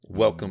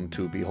Welcome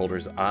to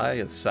Beholder's Eye,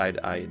 a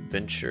side-eye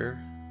adventure,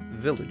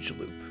 Village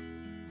Loop.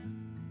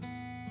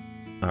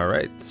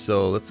 Alright,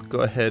 so let's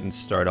go ahead and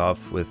start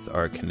off with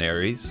our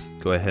canaries.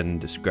 Go ahead and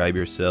describe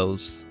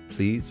yourselves,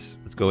 please.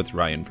 Let's go with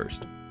Ryan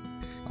first.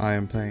 I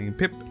am playing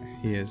Pip.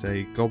 He is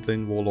a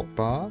goblin warlock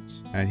bard,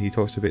 and he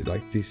talks a bit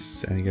like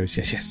this, and he goes,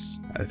 yes, yes,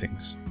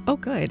 things. Oh,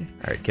 good.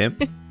 Alright, Kim.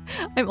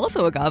 I'm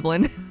also a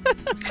goblin.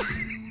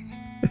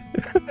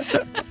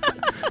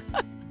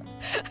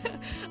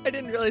 I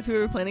didn't realize we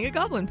were planning a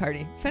goblin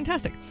party.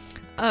 Fantastic.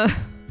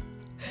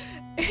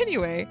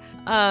 Anyway,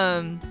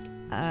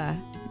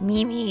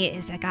 Mimi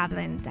is a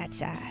goblin that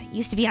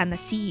used to be on the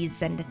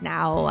seas, and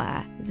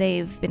now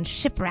they've been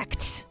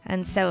shipwrecked.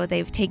 And so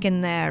they've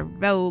taken their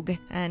rogue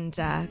and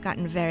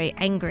gotten very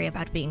angry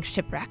about being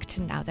shipwrecked.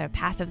 And now they're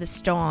Path of the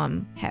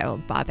Storm,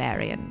 Herald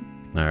Barbarian.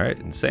 Alright,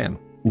 and Sam.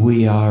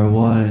 We are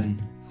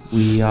one.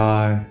 We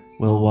are.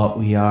 Well, what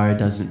we are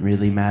doesn't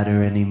really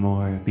matter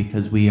anymore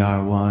because we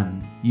are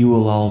one. You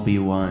will all be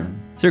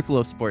one. Circle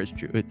of Spores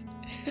Druid.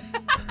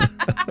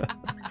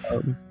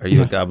 Are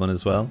you a goblin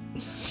as well?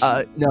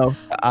 No.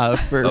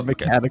 For okay.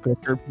 mechanical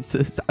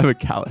purposes, I'm a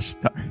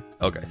Kalashtar.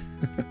 Okay.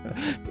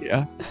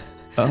 Yeah.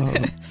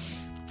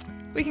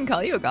 we can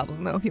call you a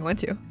goblin, though, if you want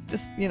to.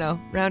 Just,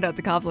 round out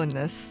the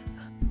goblinness.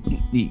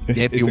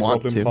 If Is you a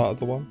want goblin to. part of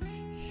the one?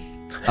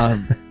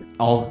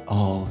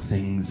 All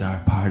things are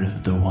part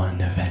of the one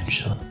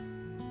eventually.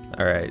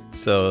 Alright,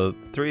 so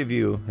three of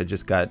you had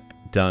just got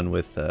done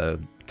with a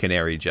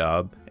canary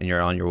job, and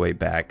you're on your way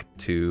back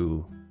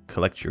to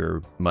collect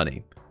your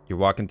money. You're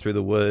walking through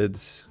the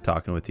woods,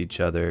 talking with each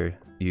other.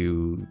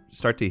 You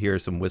start to hear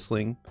some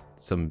whistling,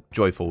 some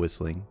joyful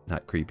whistling,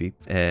 not creepy.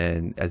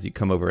 And as you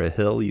come over a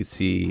hill, you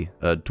see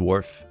a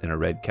dwarf in a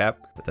red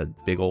cap with a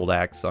big old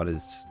axe on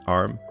his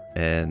arm.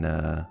 And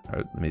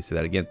let me say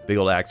that again. Big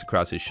old axe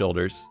across his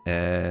shoulders.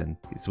 And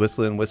he's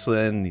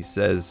whistling. He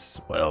says,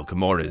 "Well, good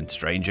morning,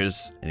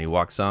 strangers." And he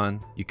walks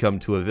on. You come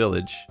to a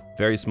village,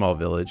 very small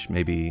village,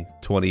 maybe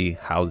 20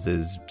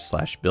 houses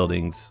 /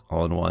 buildings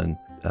all in one.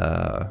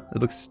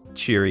 It looks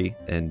cheery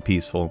and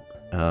peaceful.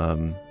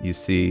 You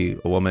see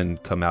a woman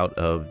come out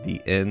of the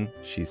inn.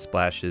 She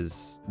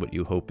splashes what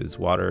you hope is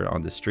water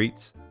on the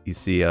streets. You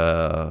see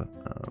a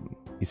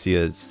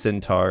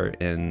centaur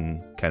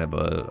in kind of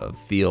a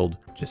field,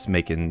 just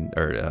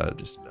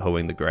just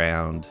hoeing the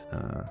ground,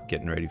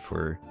 getting ready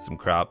for some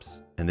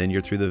crops. And then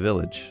you're through the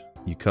village.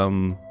 You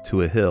come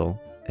to a hill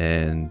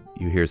and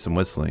you hear some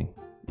whistling.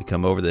 You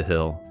come over the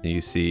hill and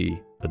you see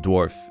a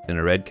dwarf in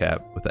a red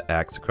cap with an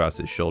axe across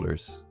his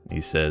shoulders. He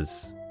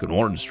says, "Good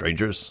morning,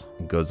 strangers,"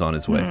 and goes on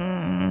his way.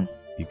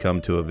 You come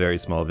to a very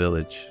small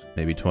village,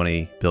 maybe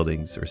 20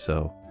 buildings or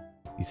so.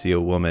 You see a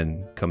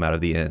woman come out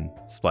of the inn,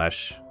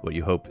 splash what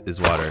you hope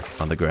is water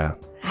on the ground.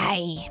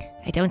 I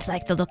don't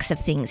like the looks of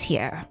things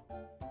here.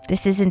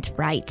 This isn't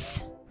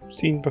right.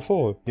 Seen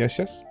before, yes,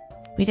 yes?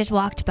 We just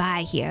walked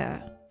by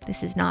here.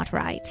 This is not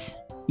right.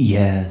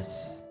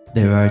 Yes,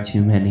 there are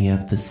too many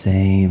of the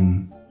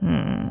same.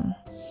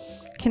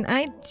 Can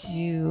I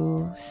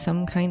do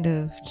some kind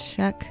of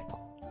check?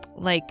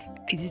 Like,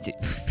 is it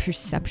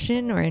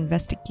perception or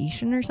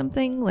investigation or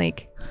something?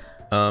 Like,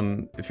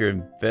 if you're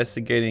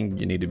investigating,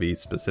 you need to be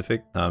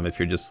specific. If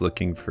you're just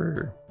looking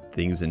for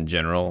things in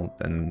general,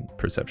 then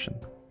perception.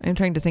 I'm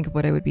trying to think of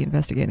what I would be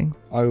investigating.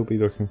 I will be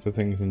looking for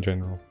things in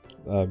general.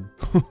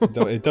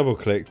 It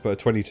double-clicked, but a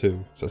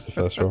 22, so that's the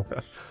first roll.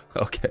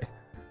 Okay.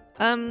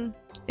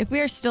 If we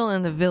are still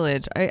in the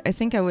village, I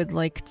think I would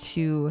like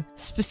to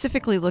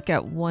specifically look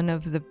at one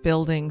of the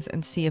buildings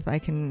and see if I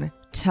can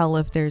tell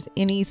if there's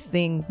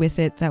anything with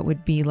it that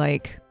would be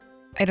like,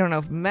 I don't know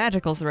if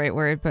magical's the right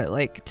word, but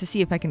like to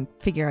see if I can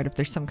figure out if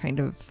there's some kind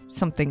of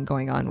something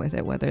going on with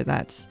it, whether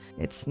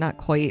it's not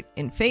quite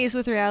in phase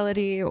with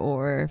reality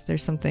or if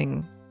there's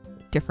something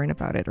different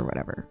about it or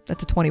whatever.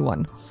 That's a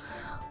 21.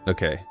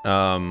 Okay.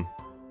 All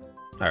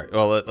right.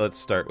 Well, let's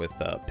start with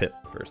Pip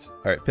first.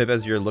 All right, Pip.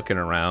 As you're looking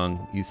around,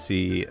 you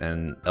see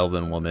an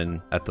elven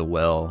woman at the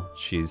well.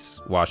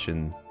 She's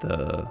washing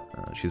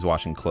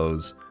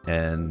clothes,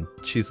 and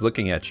she's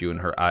looking at you, and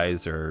her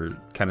eyes are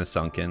kind of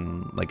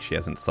sunken, like she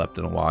hasn't slept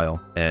in a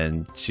while,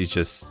 and she's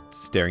just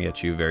staring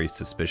at you very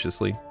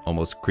suspiciously,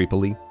 almost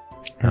creepily.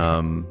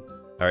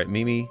 All right,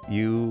 Mimi,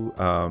 you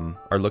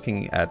are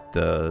looking at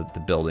the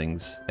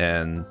buildings,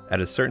 and at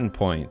a certain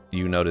point,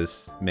 you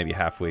notice maybe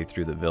halfway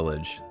through the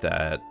village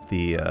that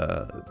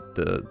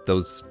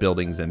those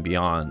buildings and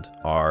beyond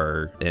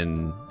are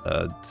in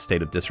a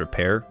state of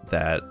disrepair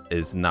that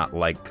is not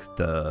like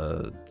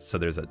so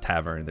there's a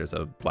tavern, there's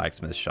a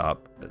blacksmith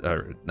shop,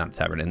 or not a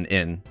tavern, an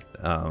inn,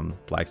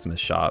 blacksmith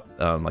shop,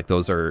 like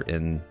those are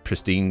in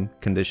pristine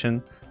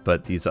condition,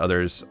 but these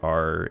others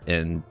are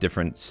in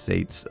different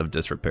states of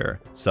disrepair.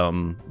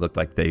 Some look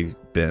like they've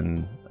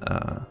been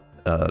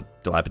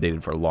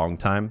dilapidated for a long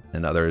time,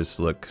 and others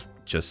look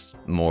just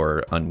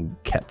more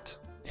unkept.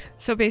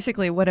 So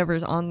basically,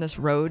 whatever's on this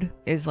road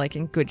is like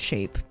in good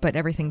shape, but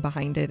everything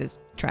behind it is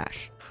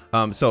trash.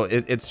 So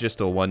it's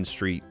just a one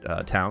street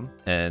town,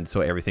 and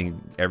so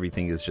everything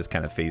is just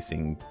kind of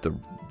facing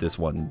this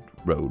one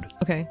road.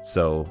 Okay.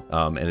 So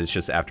and it's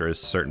just after a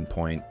certain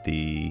point,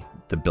 the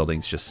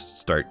buildings just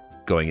start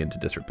going into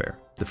disrepair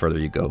the further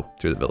you go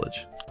through the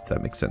village. If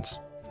that makes sense.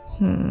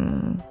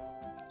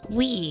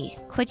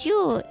 Could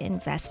you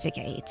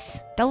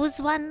investigate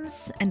those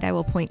ones? And I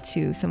will point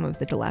to some of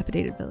the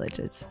dilapidated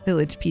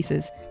village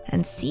pieces.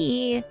 And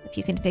see if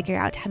you can figure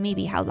out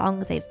maybe how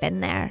long they've been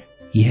there.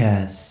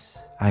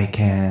 Yes, I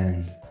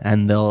can.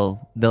 And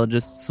they'll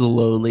just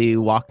slowly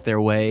walk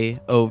their way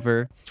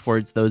over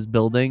towards those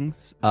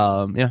buildings.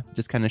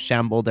 Just kind of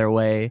shamble their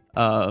way,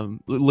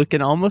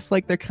 looking almost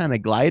like they're kind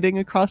of gliding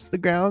across the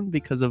ground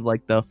because of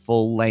like the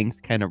full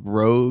length kind of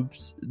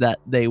robes that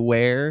they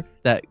wear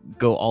that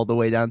go all the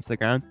way down to the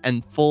ground,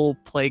 and full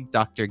plague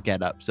doctor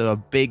getup. So a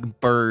big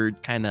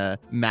bird kind of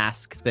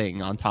mask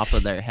thing on top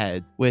of their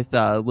head with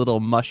little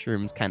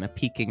mushrooms kind of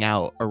peeking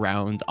out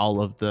around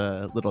all of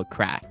the little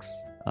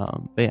cracks.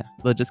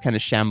 They'll just kind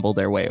of shamble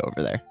their way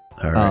over there.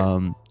 All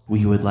right.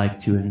 We would like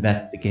to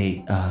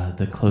investigate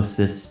the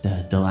closest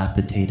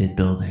dilapidated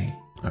building.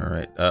 All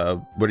right.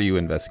 What are you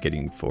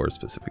investigating for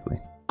specifically?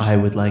 I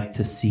would like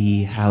to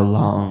see how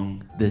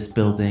long this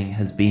building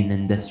has been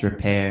in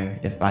disrepair,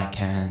 if I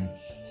can,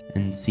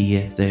 and see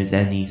if there's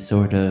any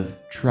sort of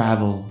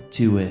travel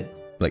to it.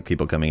 Like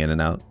people coming in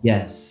and out?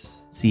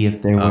 Yes. See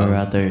if there were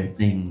other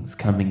things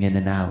coming in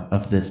and out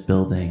of this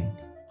building.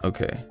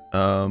 Okay.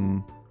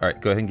 All right,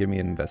 go ahead and give me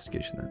an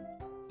investigation then.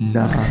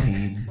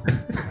 9.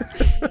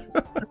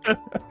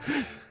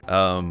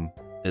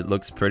 It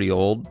looks pretty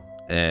old,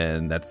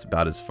 and that's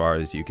about as far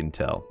as you can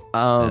tell.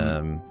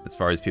 As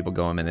far as people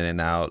going in and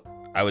out,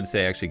 I would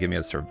say actually give me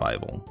a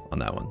survival on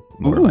that one.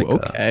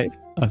 Okay.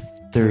 A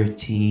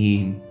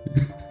 13.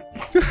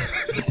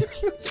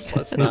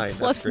 Plus 9.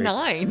 Plus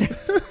 9.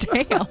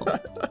 Damn.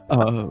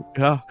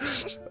 Yeah.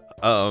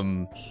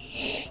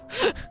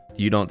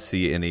 You don't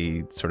see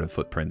any sort of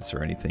footprints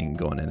or anything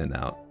going in and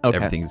out. Okay.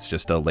 Everything's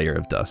just a layer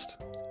of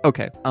dust.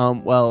 Okay.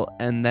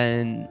 And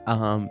then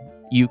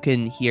you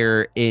can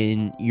hear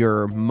in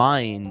your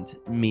mind,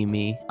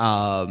 Mimi,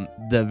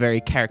 the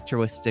very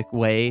characteristic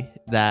way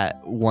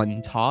that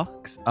one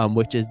talks,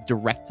 which is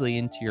directly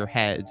into your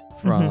head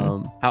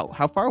from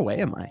how far away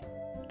am I?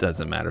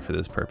 Doesn't matter for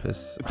this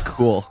purpose.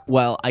 Cool.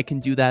 Well, I can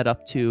do that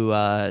up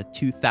to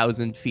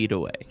 2,000 feet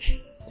away.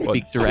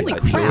 Speak directly.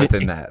 Holy crap.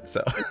 Within that,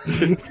 so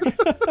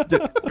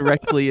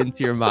directly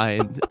into your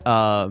mind.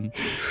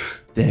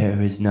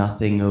 There is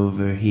nothing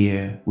over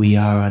here. We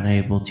are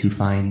unable to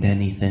find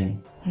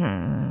anything.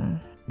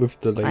 With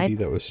the lady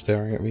that was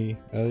staring at me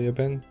earlier,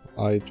 Ben,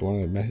 I'd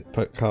want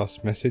to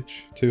cast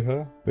message to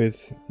her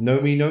with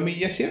 "Know me,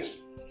 yes,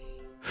 yes."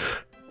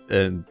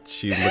 And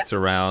she looks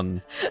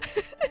around,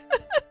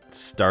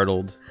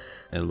 startled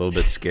and a little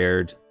bit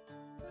scared.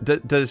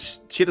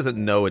 Does she doesn't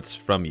know it's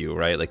from you,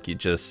 right? Like she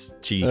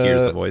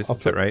hears the voice.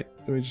 Is that right?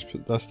 Let me just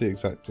put, that's the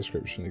exact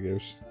description it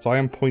gives. So I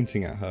am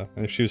pointing at her,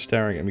 and if she was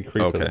staring at me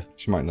creepily,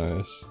 she might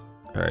notice.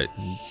 All right.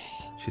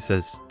 She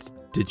says,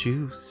 "Did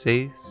you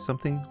say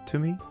something to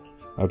me?"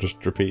 I'll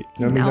just repeat,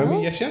 know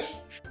me, yes,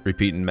 yes.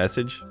 Repeating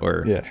message,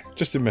 or yeah,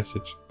 just a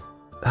message.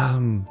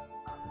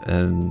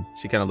 And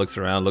she kind of looks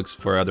around, looks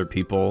for other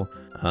people.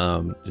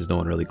 There's no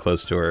one really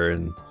close to her,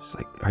 and she's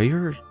like, "Are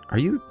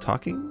you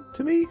talking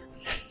to me?"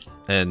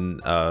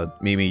 And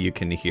Mimi, you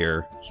can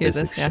hear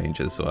this exchange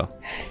as well.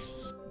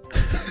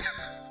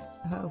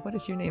 What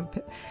is your name?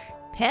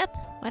 Pip,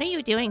 what are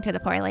you doing to the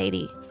poor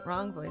lady?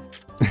 Wrong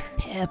voice.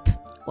 Pip,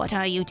 what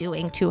are you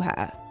doing to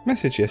her?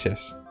 Message, yes,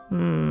 yes.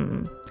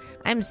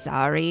 I'm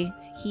sorry.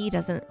 He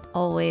doesn't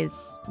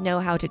always know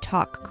how to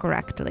talk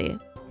correctly.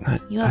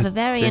 You have a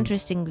very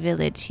interesting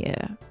village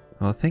here.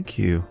 Well, thank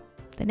you.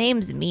 The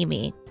name's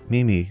Mimi.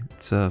 Mimi,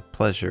 it's a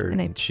pleasure.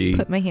 And I she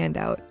put my hand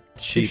out.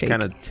 She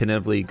kind of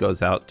tentatively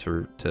goes out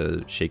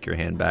to shake your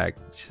hand back.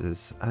 She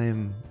says, "I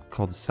am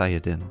called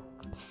Sayadin."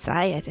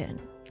 Sayadin.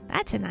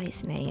 That's a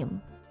nice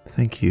name.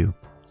 Thank you.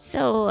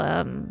 So,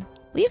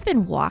 we've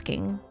been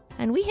walking,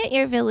 and we hit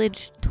your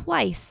village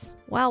twice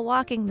while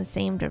walking the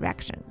same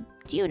direction.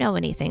 Do you know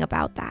anything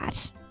about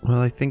that? Well,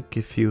 I think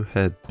if you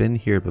had been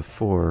here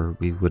before,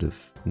 we would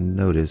have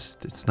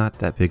noticed. It's not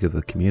that big of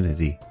a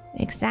community.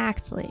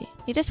 Exactly.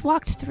 You just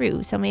walked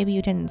through, so maybe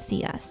you didn't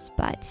see us,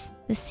 but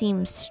this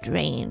seems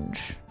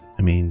strange.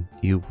 I mean,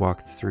 you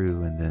walked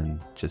through and then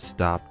just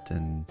stopped,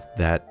 and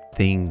that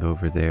thing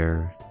over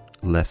there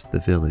left the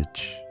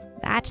village.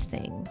 That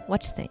thing?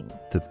 What thing?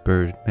 The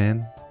bird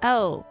man?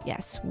 Oh,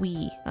 yes,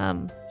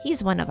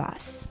 he's one of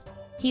us.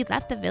 He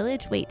left the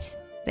village? Wait,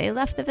 they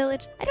left the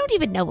village? I don't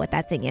even know what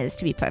that thing is,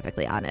 to be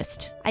perfectly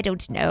honest. I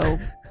don't know.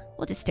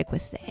 We'll just stick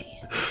with they.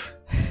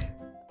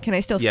 Can I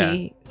still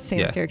see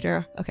Sam's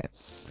character? Okay.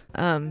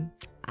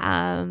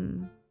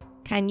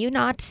 Can you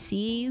not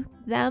see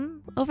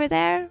them over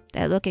there?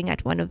 They're looking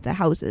at one of the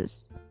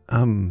houses.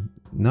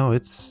 No,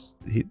 it's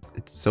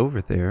over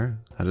there.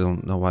 I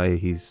don't know why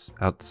he's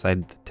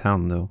outside the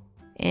town, though.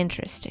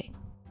 Interesting.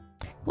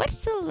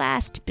 What's the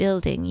last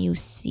building you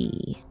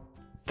see?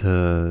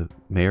 The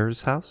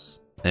mayor's house,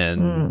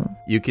 and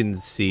you can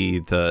see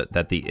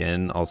that the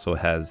inn also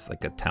has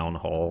like a town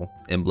hall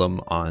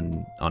emblem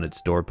on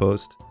its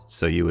doorpost.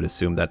 So you would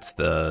assume that's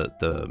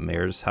the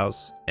mayor's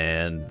house,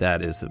 and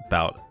that is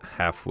about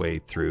halfway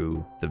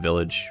through the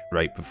village,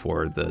 right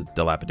before the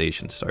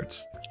dilapidation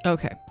starts.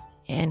 Okay.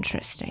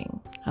 Interesting.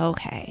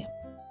 Okay.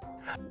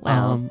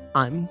 Well,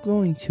 I'm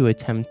going to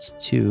attempt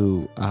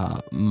to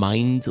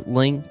mind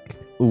link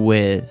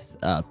with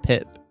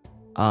Pip.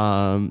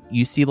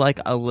 You see like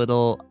a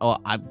little,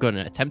 I'm going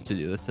to attempt to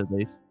do this at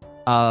least.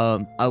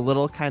 A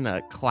little kind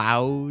of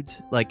cloud,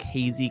 like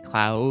hazy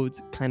cloud,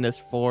 kind of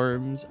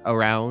forms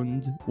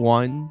around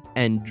one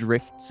and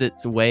drifts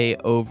its way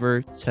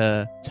over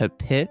to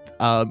Pip.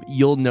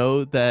 You'll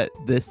know that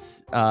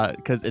this,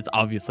 because it's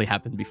obviously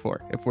happened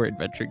before if we're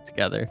adventuring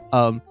together.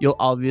 You'll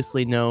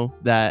obviously know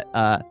that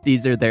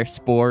these are their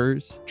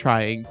spores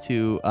trying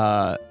to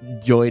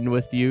join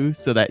with you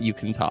so that you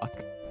can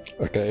talk.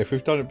 Okay, if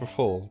we've done it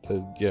before,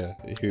 then yeah,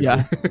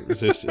 Yeah.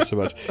 resist it so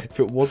much. If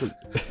it wasn't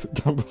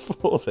done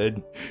before,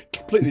 then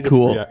completely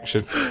different Cool.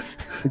 reaction.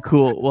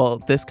 Cool. Well,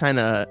 this kind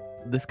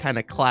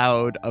of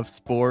cloud of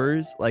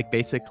spores like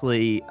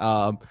basically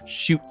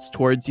shoots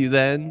towards you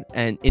then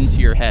and into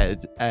your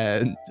head,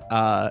 and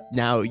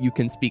now you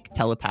can speak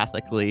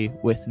telepathically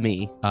with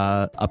me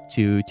up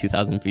to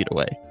 2,000 feet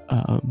away.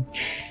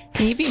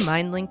 Can you be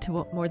mind linked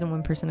to more than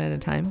one person at a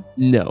time?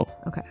 No.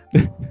 Okay.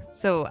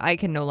 So I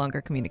can no longer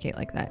communicate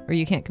like that, or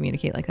you can't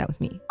communicate like that with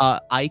me.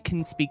 I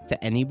can speak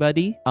to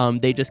anybody.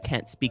 They just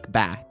can't speak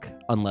back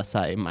unless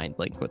I mind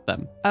link with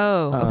them.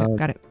 Oh, okay,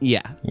 got it.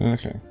 Yeah.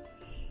 Okay.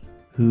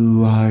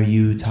 Who are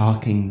you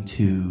talking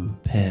to,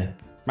 Pip?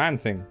 Man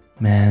thing.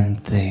 Man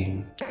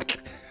thing.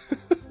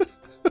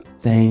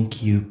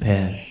 Thank you,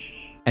 Pip.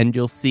 And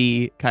you'll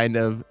see kind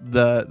of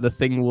the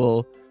thing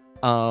will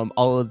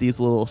all of these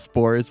little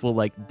spores will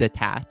like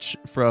detach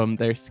from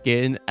their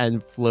skin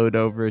and float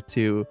over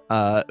to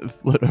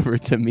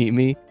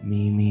Mimi.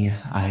 Mimi,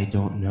 I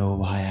don't know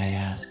why I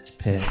asked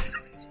Pip.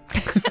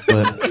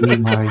 But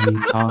who are you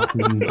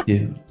talking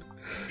to?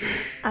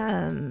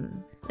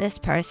 this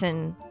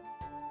person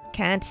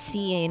can't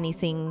see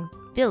anything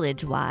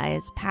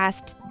village-wise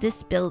past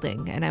this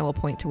building. And I will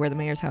point to where the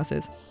mayor's house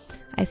is.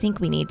 I think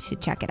we need to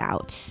check it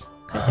out,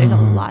 because there's a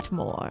lot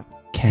more.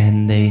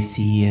 Can they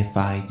see if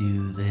I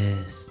do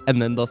this?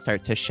 And then they'll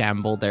start to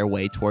shamble their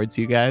way towards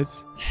you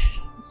guys.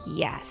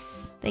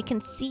 Yes, they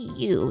can see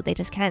you, they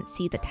just can't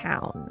see the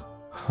town.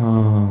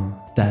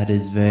 That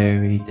is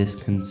very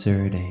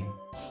disconcerting.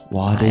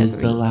 What I is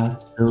agree. the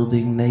last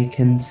building they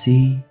can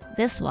see?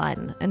 This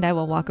one. And I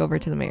will walk over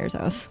to the mayor's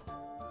house.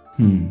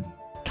 Hmm.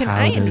 Can How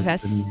I does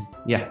invest?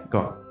 Yeah, go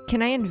on.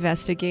 Can I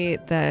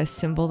investigate the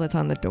symbol that's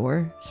on the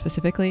door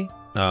specifically?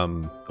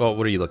 Well,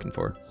 what are you looking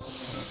for?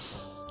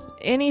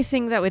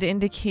 Anything that would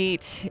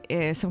indicate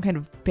some kind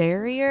of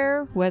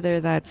barrier, whether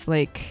that's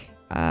like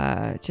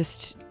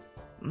just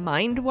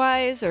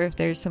mind-wise, or if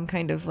there's some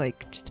kind of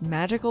like just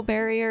magical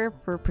barrier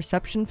for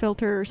perception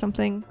filter or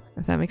something,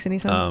 if that makes any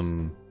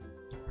sense.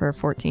 For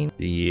 14.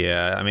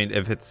 Yeah, I mean,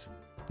 if it's...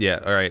 Yeah,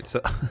 all right,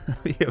 so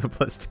you have a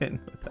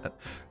 +10 with that.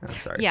 I'm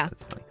sorry. Yeah.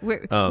 That's funny.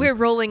 We're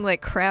rolling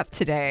like crap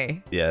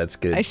today. Yeah, that's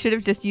good. I should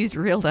have just used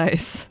real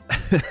dice.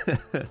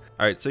 All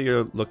right, so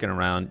you're looking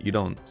around. You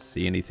don't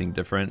see anything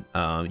different.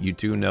 You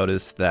do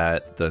notice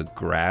that the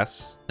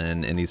grass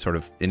and any sort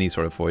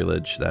of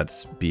foliage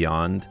that's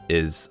beyond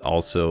is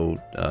also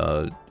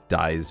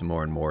dies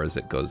more and more as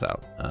it goes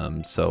out.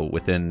 So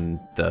within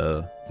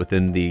the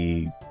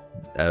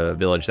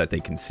village that they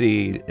can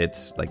see,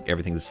 it's like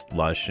everything's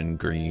lush and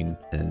green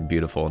and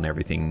beautiful, and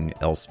everything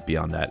else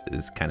beyond that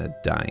is kind of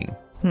dying.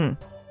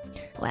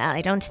 Well,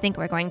 I don't think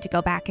we're going to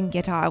go back and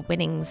get our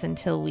winnings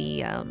until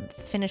we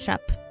finish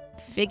up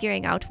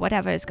figuring out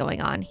whatever is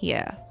going on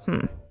here.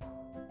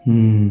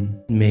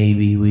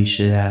 Maybe we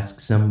should ask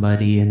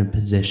somebody in a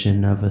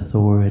position of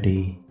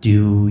authority.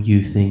 Do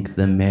you think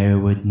the mayor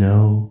would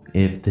know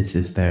if this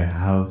is their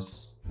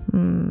house?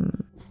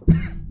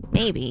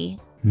 Maybe.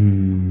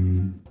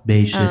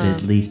 They should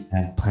at least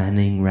have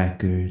planning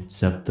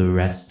records of the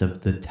rest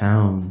of the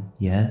town,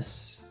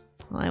 yes?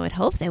 Well, I would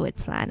hope they would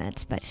plan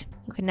it, but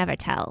you can never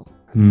tell.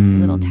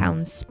 Little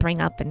towns spring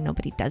up and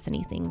nobody does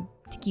anything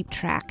to keep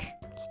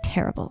track. It's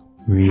terrible.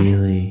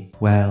 Really?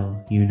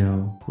 Well, you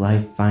know,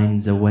 life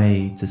finds a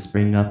way to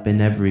spring up in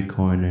every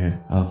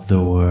corner of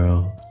the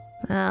world.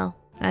 Well,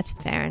 that's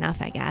fair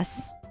enough, I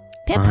guess.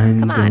 Pip, I'm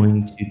come on.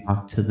 going to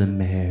talk to the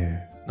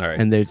mayor. All right,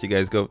 And there's- so you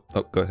guys go...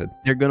 Oh, go ahead.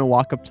 They're gonna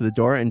walk up to the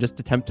door and just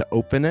attempt to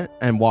open it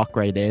and walk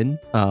right in.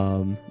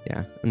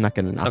 Yeah, I'm not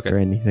gonna knock Okay. or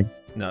anything.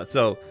 No,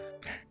 so...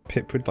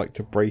 Pip would like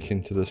to break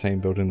into the same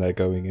building they're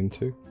going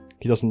into.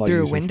 He doesn't like Through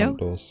a using window? front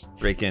doors.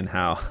 Break in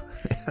how?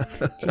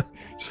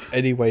 Just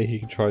any way he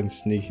can try and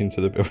sneak into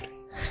the building.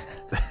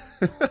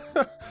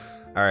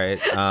 All right.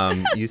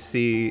 You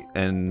see,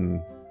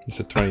 and It's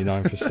a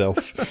 29 for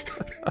stealth.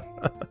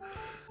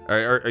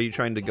 Are you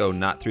trying to go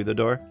not through the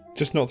door?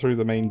 Just not through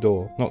the main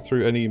door, not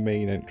through any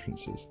main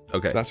entrances.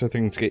 Okay. That's the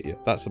thing to get you.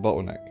 That's the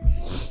bottleneck.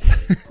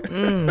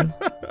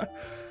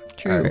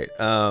 True. All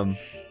right.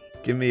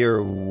 Give me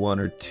your 1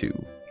 or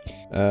 2.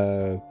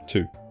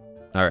 2.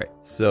 All right.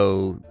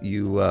 So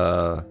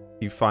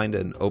you find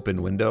an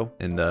open window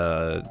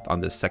on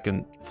the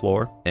second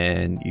floor,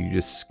 and you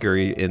just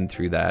scurry in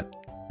through that,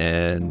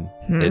 and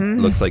it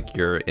looks like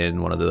you're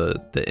in one of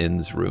the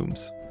inn's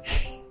rooms.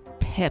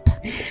 Pip.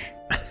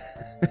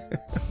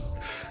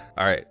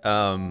 All right.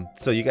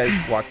 So you guys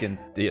walk in.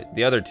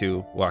 The other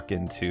two walk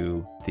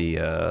into the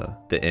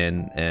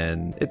inn,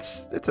 and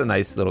it's a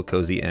nice little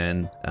cozy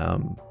inn.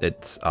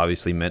 It's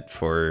obviously meant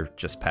for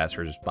just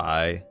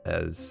passers-by,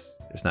 as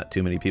there's not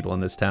too many people in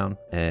this town.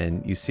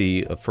 And you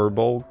see a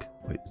Furbolg.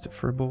 Wait, is it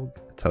Furbolg?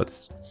 That's how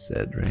it's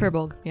said, right?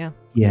 Furbolg, yeah.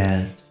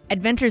 Yes.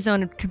 Adventure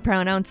Zone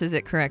pronounces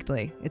it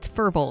correctly. It's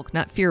Furbolg,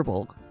 not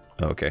Fearbolg.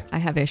 Okay. I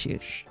have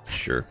issues.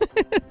 Sure.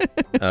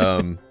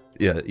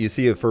 Yeah, you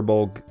see a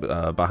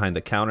Furbolg behind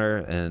the counter,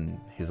 and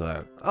he's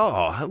like,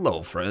 "Oh,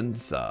 hello,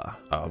 friends.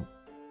 Are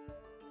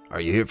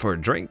you here for a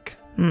drink?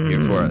 Here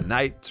for a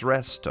night's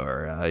rest,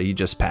 or are you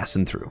just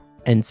passing through?"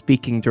 And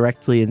speaking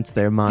directly into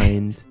their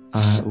mind,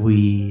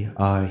 we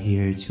are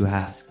here to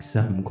ask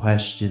some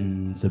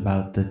questions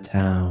about the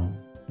town.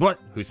 What?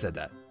 Who said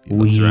that? He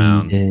We looks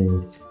around.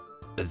 did.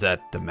 Is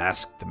that the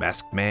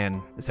masked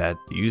man? Is that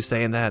you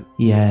saying that?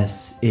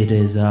 Yes, it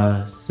is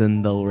us.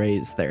 And they'll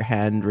raise their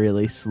hand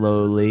really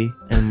slowly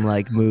and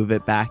like move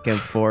it back and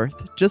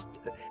forth. Just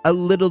a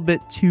little bit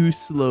too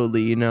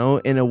slowly, you know,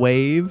 in a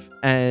wave.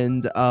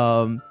 And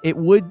it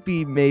would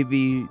be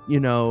maybe, you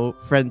know,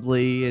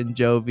 friendly and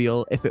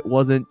jovial if it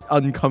wasn't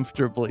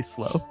uncomfortably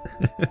slow.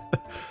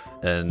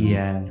 And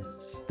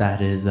Yes,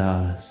 that is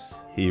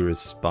us. he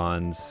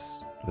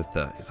responds with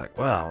he's like,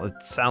 "Well,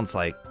 it sounds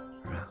like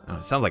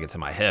it's in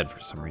my head for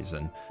some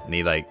reason." And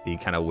he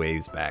kind of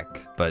waves back,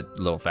 but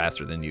a little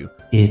faster than you.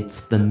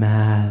 It's the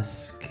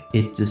mask.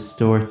 It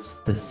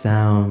distorts the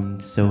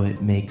sound, so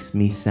it makes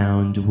me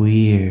sound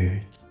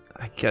weird.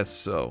 I guess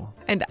so.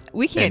 And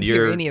we And can't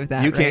hear any of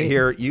that, You can't right?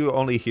 hear. You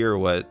only hear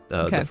what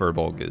Okay. the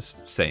Furbolg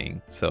is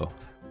saying. So,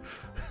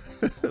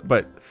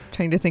 but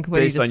Trying to think of what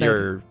based he on just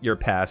said. your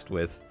past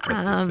with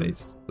what's his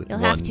face, with You'll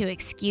one. have to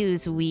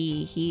excuse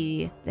we,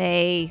 he,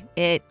 they.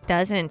 It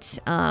doesn't,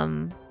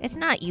 it's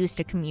not used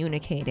to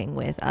communicating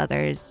with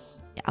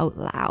others out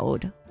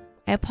loud.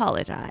 I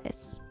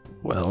apologize.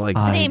 Well,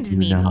 I name's do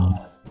Mimi.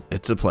 not.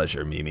 it's a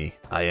pleasure, Mimi.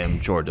 I am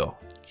Jordo.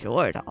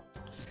 Jordan.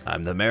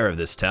 I'm the mayor of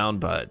this town,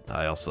 but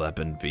I also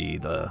happen to be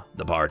the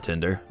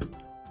bartender.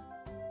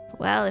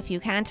 Well, if you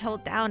can't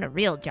hold down a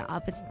real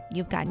job,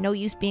 you've got no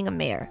use being a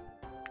mayor.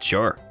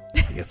 Sure.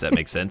 I guess that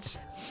makes sense.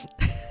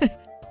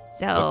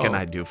 So, What can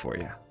I do for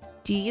you?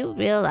 do you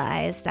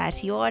realize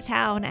that your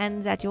town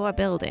ends at your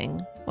building?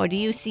 Or do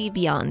you see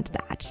beyond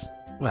that?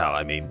 Well,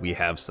 I mean, we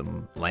have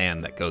some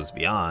land that goes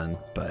beyond,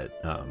 but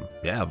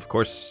yeah, of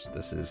course,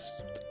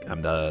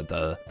 I'm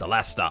the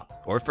last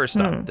stop or first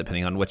stop,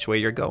 depending on which way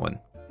you're going.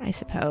 I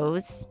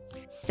suppose.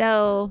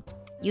 So,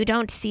 you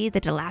don't see the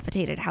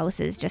dilapidated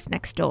houses just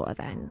next door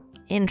then?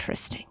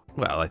 Interesting.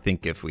 Well, I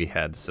think if we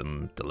had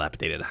some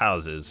dilapidated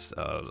houses,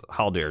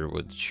 Haldir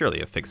would surely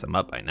have fixed them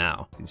up by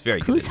now. He's very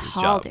good Who's at his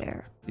job.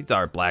 Haldir? He's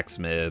our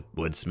blacksmith,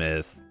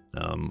 woodsmith,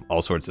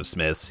 all sorts of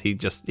smiths. He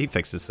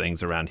fixes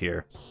things around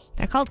here.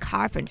 They're called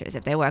carpenters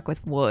if they work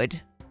with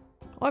wood.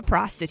 Or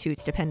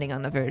prostitutes, depending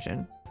on the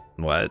version.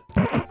 What?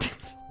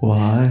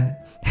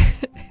 What?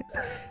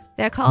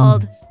 They're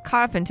called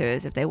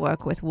carpenters if they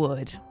work with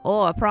wood.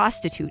 Or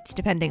prostitutes,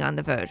 depending on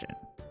the version.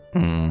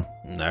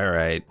 All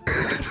right.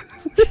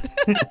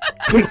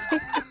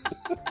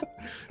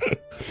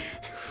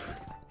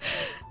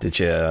 Did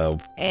you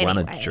want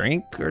Anyway. a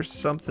drink or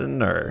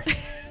something, or?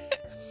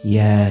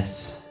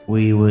 Yes,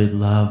 we would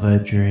love a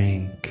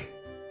drink.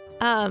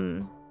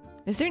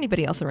 Is there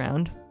anybody else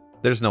around?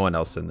 There's no one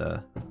else in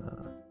the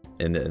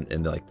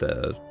like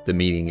the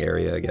meeting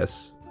area, I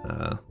guess.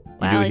 Well,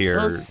 I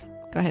suppose.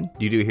 Go ahead.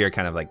 You do hear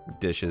kind of like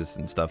dishes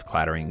and stuff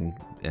clattering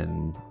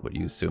in what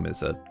you assume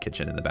is a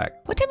kitchen in the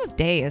back. What time of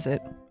day is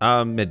it?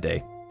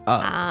 Midday.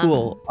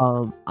 Cool.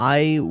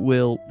 I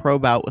will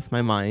probe out with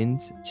my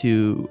mind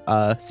to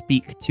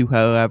speak to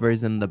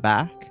whoever's in the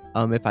back.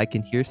 If I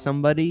can hear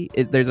somebody.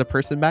 There's a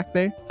person back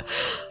there?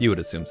 You would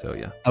assume so,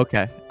 yeah.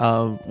 Okay.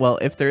 Well,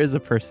 if there is a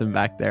person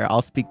back there,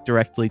 I'll speak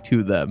directly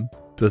to them.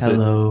 Does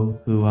Hello,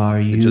 who are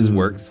you? it just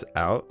works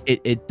out?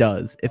 It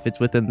does. If it's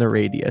within the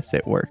radius,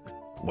 it works.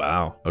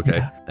 Wow. Okay.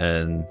 Yeah.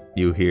 And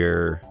you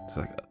hear it's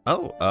like,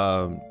 "Oh,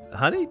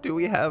 honey, do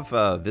we have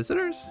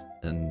visitors?"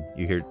 And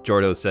you hear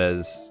Jordo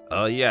says,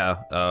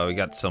 yeah, we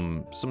got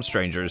some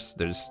strangers.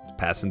 They're just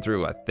passing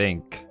through, I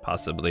think,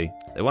 possibly.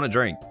 They want a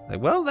drink."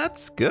 Like, well,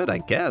 that's good, I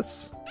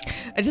guess.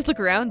 I just look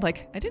around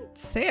like, I didn't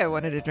say I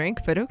wanted a drink,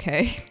 but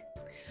okay.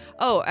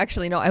 Oh,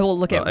 actually, no, I will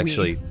look Well, at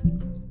actually,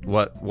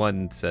 what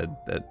one said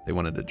that they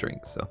wanted a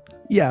drink, so.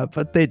 Yeah,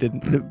 but they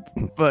didn't.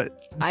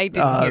 But I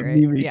didn't hear it.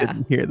 Mimi Yeah.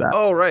 didn't hear that.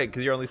 Oh, right,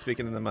 because you're only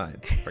speaking in the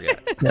mind. Forget.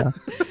 Yeah.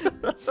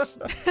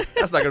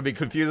 That's not going to be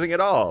confusing at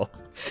all.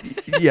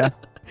 Yeah,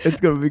 it's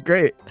gonna be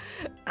great.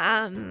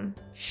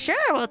 Sure,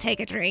 we'll take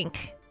a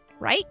drink.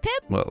 Right,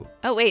 Pip? Whoa.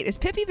 Oh wait, is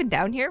Pip even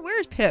down here? Where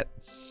is Pip?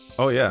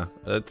 Oh yeah,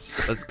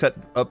 let's cut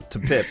up to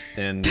Pip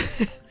in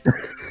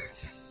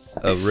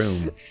a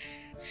room.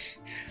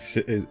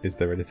 Is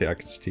there anything I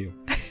can steal?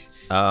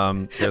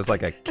 There's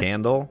like a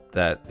candle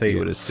that There you you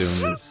would go.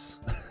 assume is.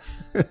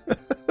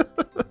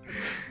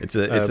 it's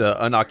a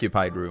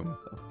unoccupied room.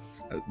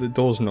 The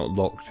door's not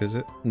locked, is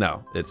it?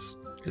 No, it's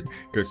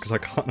Good, because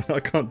I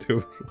can't deal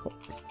with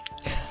locks.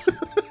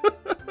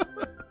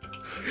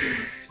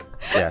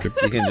 yeah.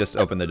 You can just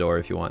open the door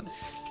if you want.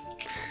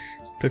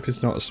 Pip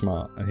is not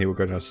smart, and he will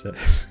go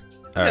downstairs.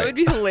 All That right. would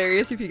be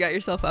hilarious if you got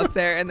yourself up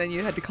there and then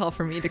you had to call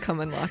for me to come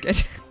unlock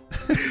it.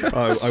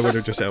 I would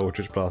have just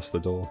Eldritch Blast the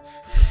door.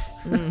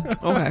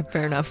 Okay,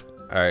 fair enough.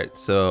 All right,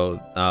 so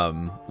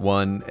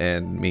One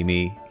and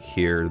Mimi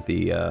hear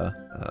the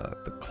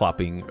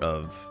clopping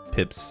of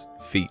Pip's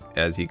feet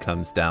as he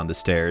comes down the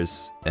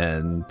stairs,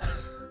 and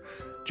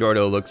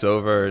Jordo looks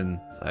over and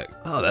is like,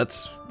 "Oh,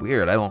 that's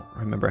weird. I don't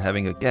remember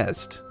having a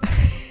guest."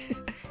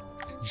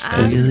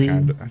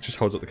 Just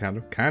holds up the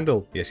candle.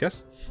 Candle. Yes,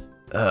 yes.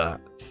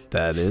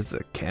 That is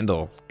a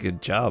candle.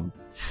 Good job.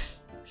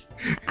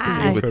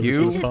 Ah, with you?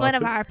 This is one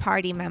of our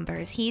party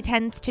members. He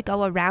tends to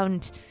go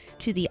around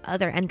to the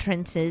other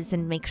entrances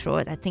and make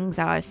sure that things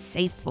are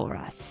safe for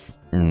us.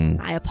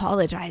 I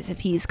apologize if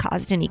he's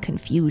caused any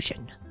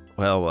confusion.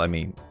 Well, I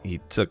mean, he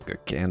took a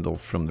candle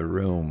from the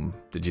room.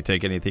 Did you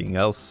take anything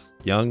else,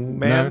 young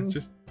man?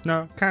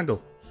 No,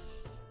 candle.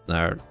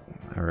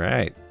 All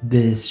right.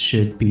 This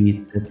should be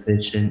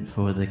sufficient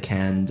for the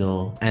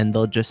candle. And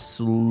they'll just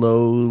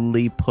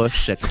slowly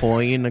push a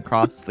coin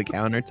across the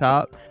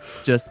countertop,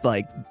 just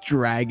like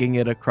dragging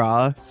it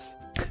across.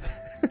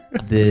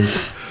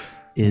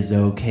 This is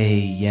okay,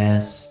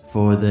 yes,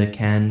 for the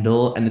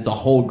candle. And it's a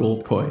whole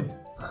gold coin.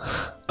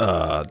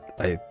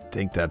 I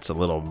think that's a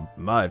little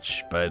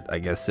much, but I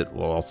guess it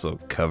will also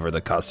cover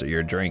the cost of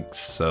your drinks.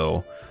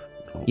 So,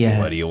 Yes.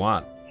 what do you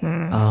want?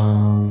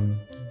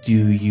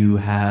 Do you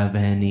have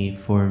any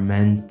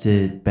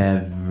fermented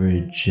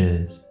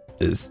beverages?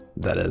 Is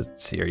that a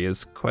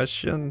serious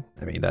question?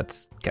 I mean,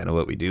 that's kind of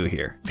what we do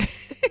here.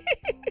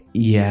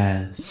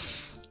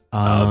 Yes.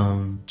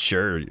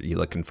 Sure, you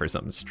looking for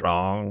something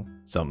strong,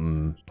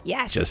 something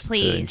Yes, just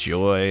please. to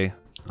enjoy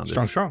on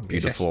this Strong. Yes,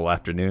 yes. beautiful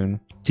afternoon?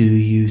 Do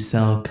you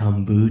sell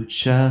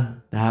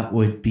kombucha? That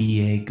would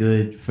be a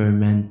good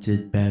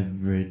fermented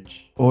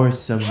beverage. Or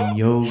some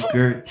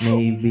yogurt,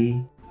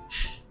 maybe.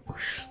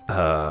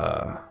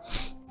 I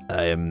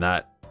am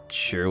not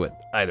sure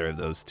what either of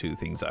those two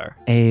things are.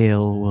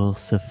 Ale will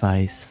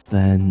suffice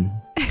then.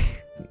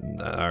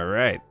 All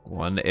right,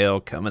 one ale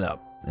coming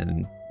up,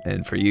 and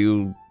for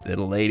you,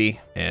 little lady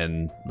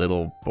and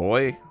little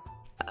boy.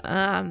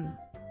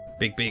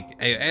 Big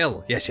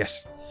ale. Yes,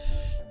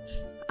 yes.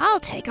 I'll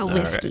take a right.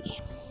 whiskey.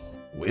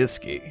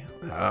 Whiskey.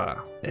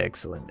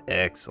 Excellent.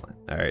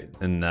 All right,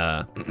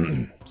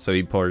 and so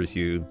he pours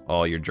you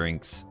all your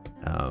drinks.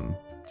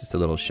 Just a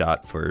little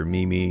shot for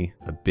Mimi,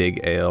 a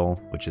big ale,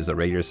 which is a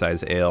regular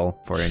size ale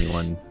for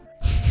anyone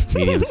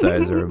medium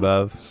size or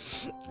above,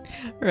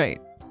 Right.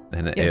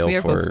 and an Yes, ale we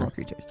are both for small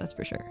creatures, that's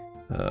for sure.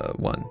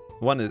 one.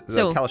 One is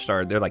So-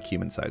 Kalashtar. They're like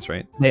human size,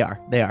 right? They are.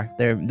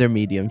 They're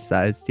medium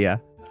sized. Yeah.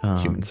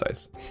 Human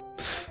size.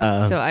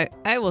 So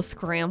I will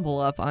scramble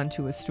up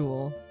onto a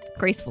stool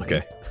gracefully.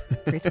 Okay.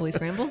 Gracefully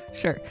scramble?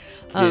 Sure.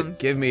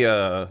 Give me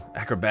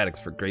acrobatics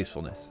for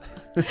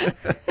gracefulness.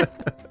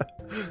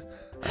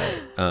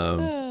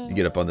 You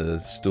get up on the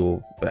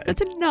stool. But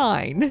That's a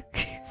 9.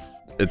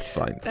 it's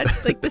fine.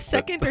 That's like the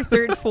second or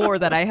third 4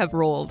 that I have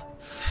rolled.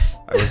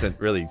 I wasn't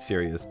really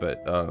serious,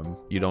 but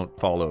you don't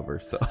fall over.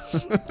 So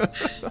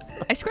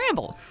I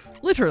scramble.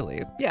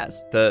 Literally,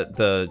 yes.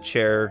 the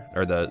chair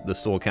or the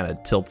stool kind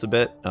of tilts a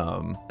bit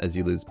as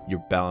you lose your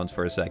balance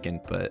for a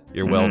second, but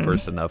you're well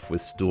versed enough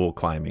with stool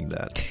climbing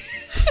that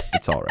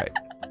it's all right.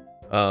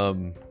 All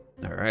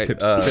right.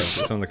 Pip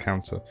sits on the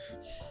counter.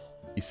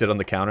 You sit on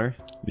the counter.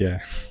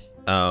 Yeah.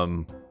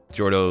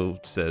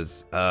 Jordo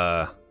says,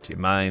 do you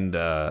mind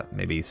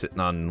maybe sitting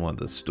on one of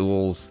the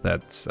stools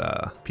that's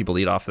people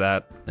eat off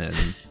that? And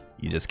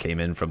you just came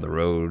in from the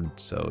road,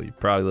 so you're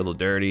probably a little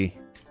dirty.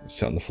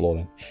 Sit on the floor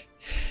then.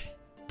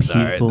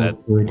 All right, People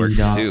that would works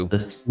eat off too. the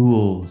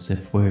stools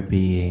if we're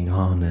being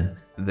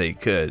honest. They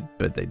could,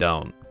 but they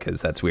don't, because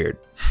that's weird.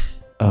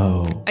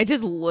 Oh, I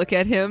just look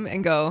at him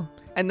and go,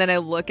 and then I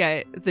look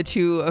at the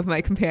two of my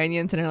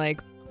companions and are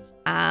like,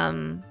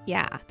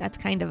 Yeah, that's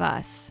kind of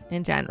us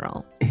in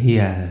general.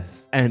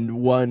 yes. And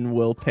one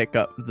will pick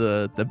up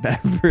the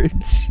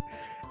beverage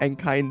and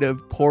kind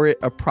of pour it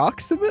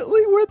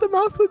approximately where the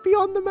mouth would be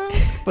on the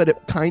mask, but it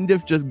kind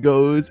of just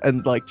goes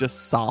and like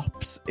just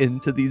sops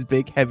into these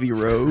big heavy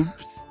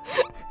robes.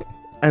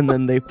 And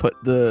then they put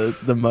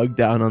the mug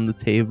down on the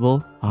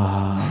table.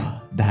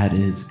 Ah, that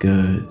is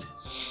good.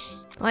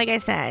 Like I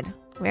said,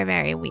 we're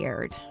very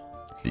weird.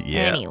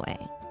 Yeah, Anyway,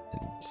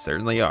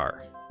 certainly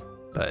are.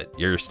 But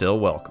you're still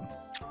welcome.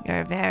 you're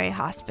a very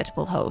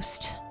hospitable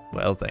host.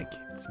 Well, thank you.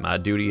 It's my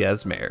duty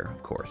as mayor,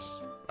 of course.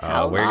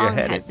 How where you long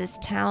headed? has this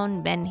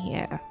town been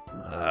here?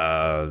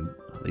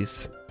 At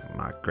least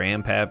my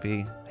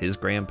grandpappy, his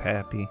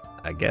grandpappy,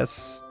 I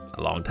guess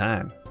a long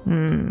time.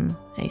 I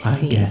I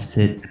see. guess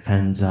it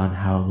depends on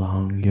how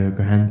long your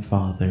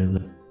grandfather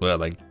lived.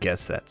 Well, I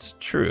guess that's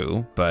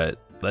true, but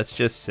let's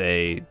just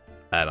say,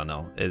 I don't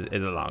know, it's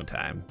a long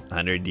time.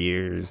 100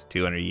 years,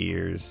 200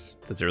 years.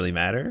 Does it really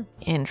matter?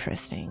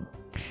 Interesting.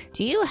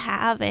 Do you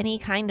have any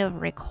kind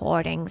of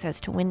recordings as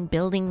to when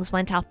buildings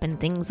went up and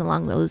things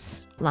along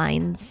those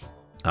lines?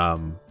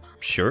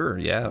 Sure,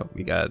 yeah.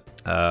 We got,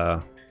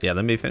 yeah,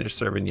 let me finish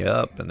serving you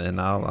up, and then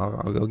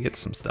I'll go get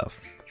some stuff.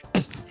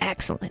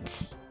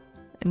 Excellent.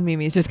 And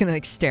Mimi's just gonna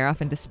like stare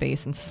off into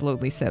space and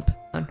slowly sip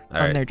on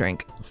right. their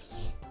drink.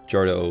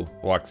 Jordo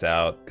walks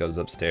out, goes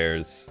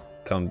upstairs,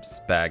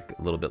 comes back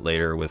a little bit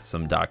later with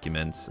some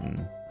documents,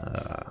 and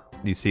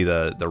you see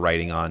the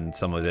writing on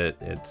some of it.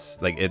 It's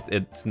like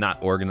it's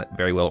not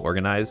very well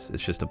organized.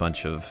 It's just a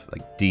bunch of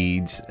like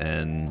deeds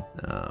and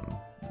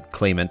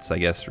claimants, I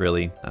guess.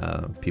 Really,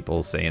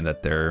 people saying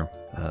that they're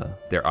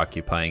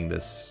occupying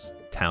this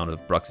town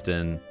of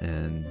Bruxton,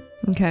 and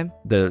Okay.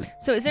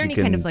 So is there you any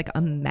kind can- of like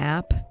a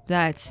map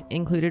that's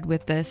included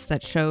with this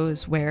that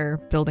shows where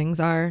buildings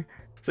are?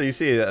 So you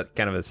see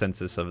kind of a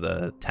census of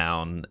the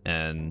town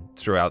and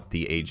throughout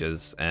the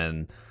ages,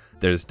 and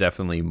there's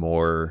definitely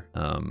more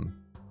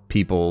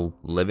people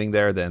living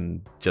there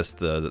than just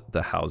the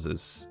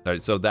houses.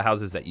 So the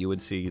houses that you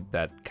would see,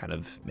 that kind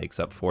of makes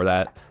up for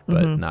that,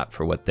 but not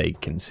for what they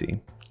can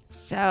see.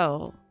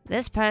 So,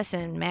 this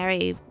person,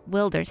 Mary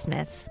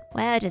Wildersmith,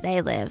 where do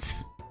they live?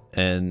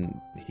 And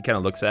he kind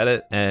of looks at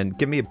it, and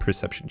give me a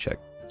perception check.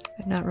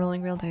 I'm not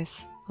rolling real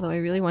dice, although I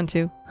really want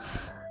to.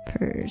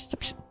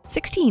 Perception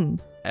 16.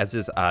 As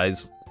his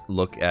eyes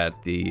look at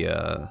the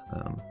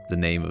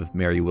name of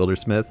Mary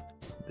Wildersmith,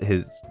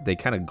 they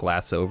kind of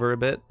glass over a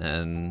bit,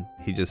 and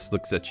he just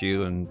looks at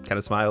you and kind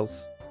of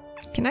smiles.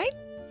 Can I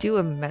do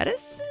a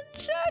medicine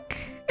check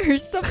or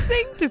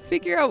something to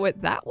figure out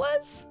what that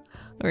was?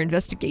 Or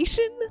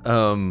investigation?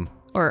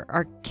 Or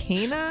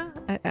arcana?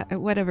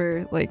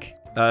 Whatever, like.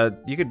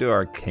 You could do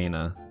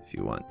Arcana if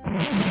you want.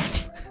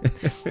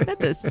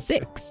 That's a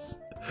 6.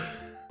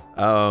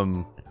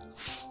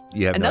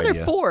 You have Another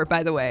no idea. 4,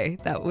 by the way.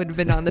 That would have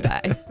been on the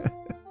die.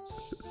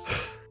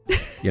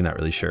 You're not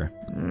really sure.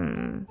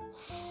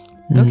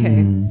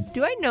 Okay.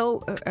 Do I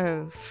know?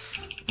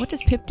 What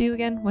does Pip do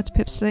again? What's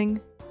Pip's thing?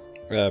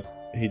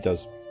 He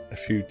does a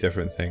few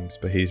different things,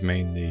 but he's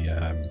mainly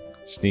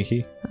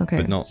sneaky, Okay.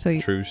 but not so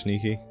true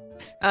sneaky.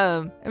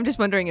 I'm just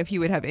wondering if he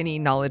would have any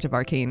knowledge of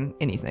arcane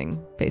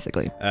anything,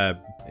 basically.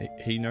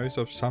 He knows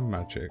of some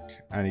magic,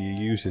 and he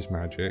uses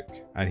magic,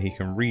 and he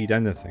can read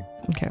anything,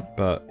 Okay.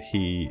 but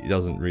he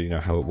doesn't really know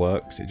how it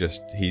works.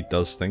 He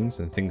does things,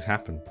 and things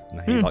happen,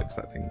 and he likes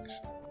that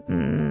things.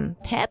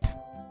 Pip?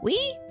 We?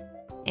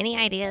 Any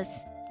ideas?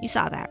 You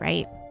saw that,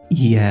 right?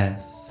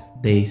 Yes,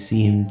 they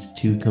seemed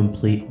to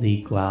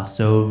completely gloss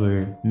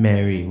over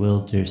Mary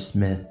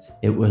Wildersmith.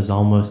 It was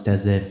almost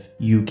as if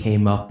you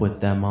came up with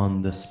them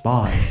on the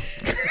spot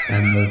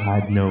and they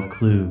had no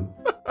clue.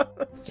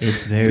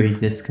 It's very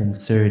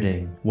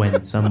disconcerting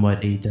when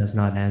somebody does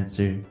not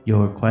answer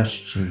your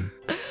question.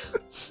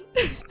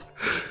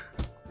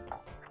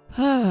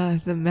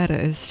 The meta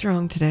is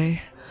strong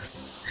today.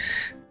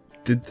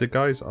 Did the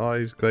guy's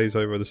eyes glaze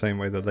over the same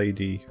way the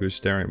lady who was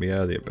staring at me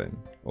earlier, Ben?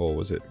 Or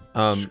was it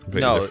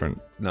completely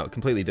different? No,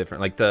 completely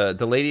different. Like the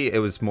lady, it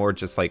was more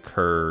just like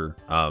her.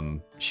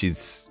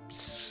 She's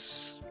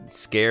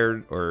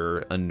scared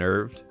or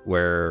unnerved.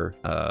 Where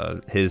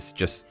his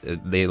just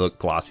they look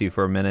glossy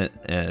for a minute,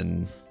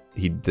 and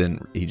he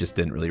just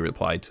didn't really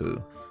reply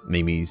to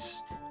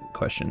Mimi's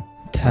question.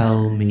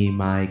 Tell me,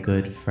 my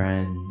good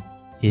friend,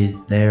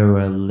 is there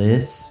a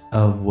list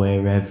of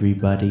where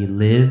everybody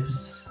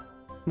lives?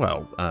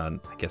 Well, I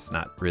guess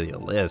not really a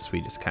list.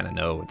 We just kind of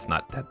know it's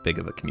not that big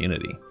of a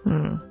community.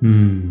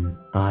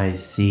 I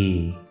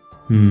see.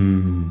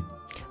 I'm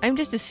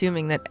just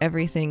assuming that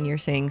everything you're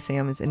saying,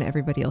 Sam, is in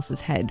everybody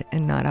else's head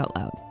and not out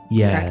loud.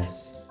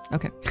 Yes.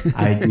 Okay.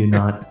 I do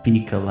not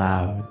speak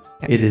aloud.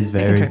 Okay. It is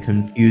Making very sure.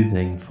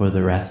 confusing for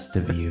the rest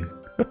of you.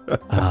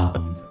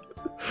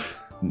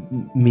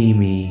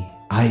 Mimi,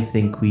 I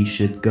think we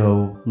should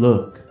go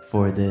look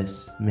for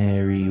this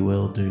Mary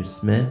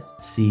Wildersmith,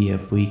 see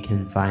if we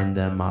can find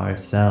them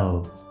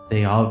ourselves.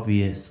 They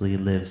obviously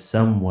live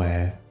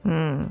somewhere.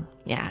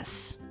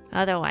 Yes.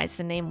 Otherwise,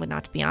 the name would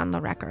not be on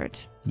the record.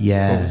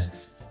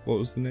 Yes. What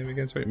was the name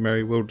again? Sorry,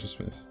 Mary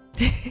Wildersmith.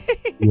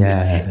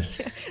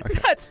 Yes.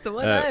 That's the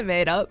one I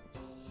made up.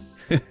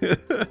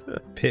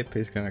 Pip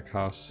is going to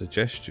cast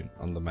suggestion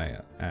on the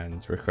mayor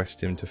and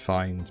request him to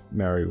find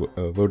Mary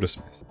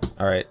Wildersmith.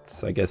 All right,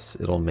 so I guess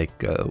it'll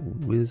make a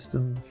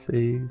wisdom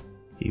save.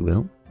 He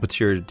will. What's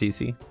your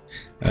DC?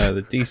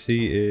 The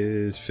DC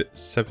is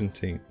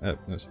 17. No,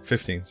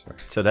 15. Sorry.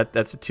 So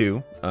that's a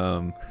 2.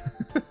 All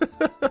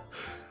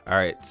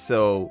right,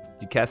 so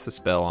you cast a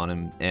spell on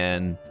him,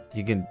 and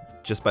you can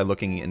just by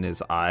looking in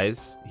his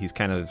eyes. He's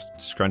kind of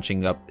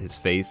scrunching up his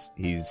face.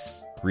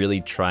 He's really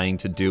trying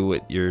to do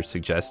what you're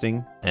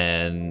suggesting.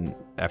 And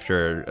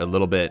after a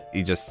little bit,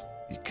 he just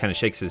kind of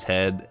shakes his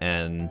head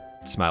and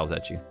smiles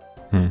at you.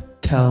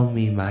 Tell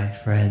me, my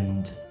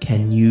friend,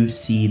 can you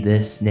see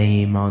this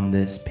name on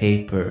this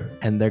paper?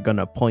 And they're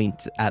gonna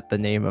point at the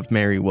name of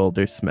Mary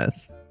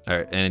Wildersmith. All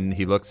right, and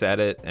he looks at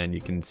it, and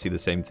you can see the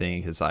same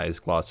thing. His eyes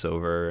gloss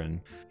over,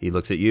 and he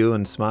looks at you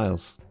and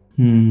smiles.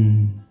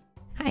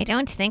 I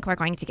don't think we're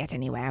going to get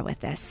anywhere with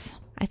this.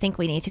 I think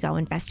we need to go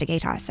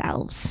investigate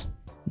ourselves.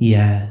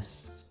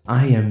 Yes,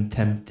 I am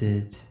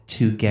tempted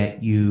to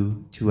get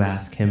you to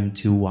ask him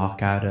to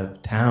walk out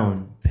of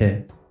town,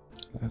 Pip.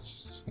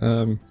 That's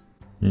I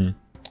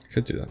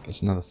could do that, but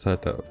it's another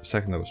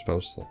second level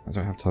spell slot. I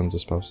don't have tons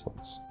of spell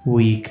slots.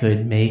 We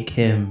could make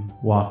him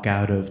walk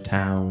out of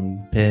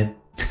town, Pip.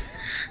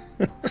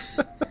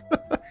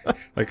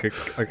 I could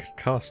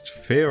cast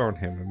fear on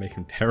him and make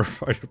him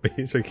terrified of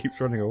me so he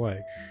keeps running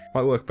away.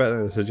 Might work better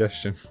than a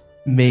suggestion.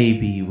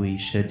 Maybe we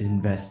should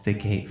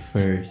investigate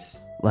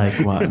first, like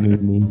what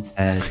Mimi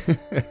said.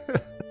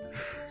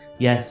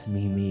 Yes,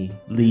 Mimi,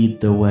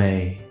 lead the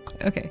way.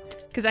 Okay,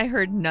 because I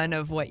heard none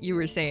of what you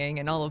were saying,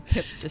 and all of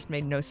Pip's just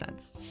made no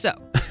sense. So,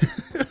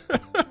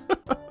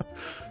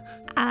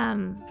 I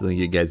think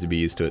you guys would be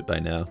used to it by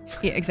now.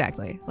 yeah,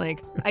 exactly.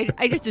 Like,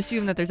 I just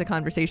assume that there's a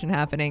conversation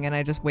happening, and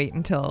I just wait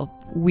until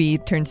we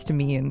turns to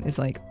me and is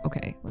like,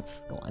 okay,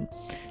 let's go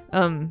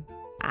on.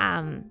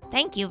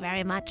 Thank you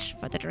very much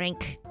for the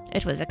drink.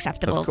 It was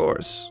acceptable. Of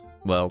course.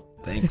 Well,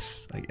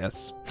 thanks, I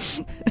guess.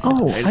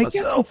 Oh, Made I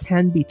guess I myself.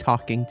 can be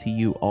talking to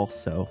you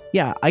also.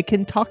 Yeah, I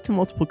can talk to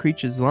multiple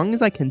creatures as long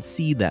as I can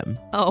see them.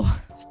 Oh,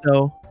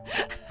 So,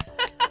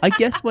 I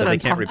guess But what they I'm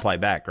can't reply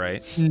back,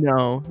 right?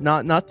 No,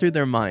 not through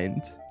their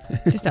mind.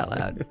 just out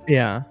loud.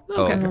 Yeah.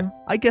 Oh, okay.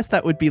 I guess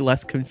that would be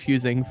less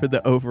confusing for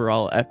the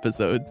overall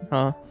episode,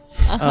 huh?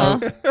 Uh-huh.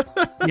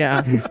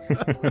 Yeah.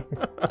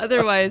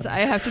 Otherwise, I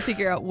have to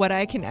figure out what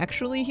I can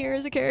actually hear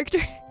as a character.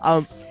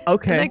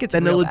 Okay. that gets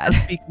Then real it'll bad.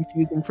 just be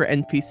confusing for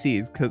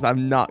NPCs because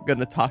I'm not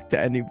gonna talk to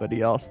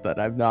anybody else that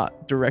I'm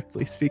not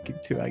directly speaking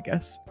to, I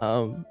guess.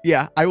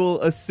 Yeah, I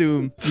will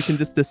assume you can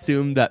just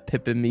assume that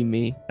Pip and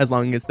Mimi, as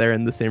long as they're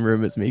in the same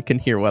room as me, can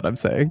hear what I'm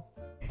saying.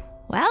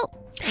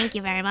 Well, thank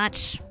you very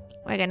much.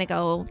 We're gonna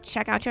go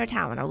check out your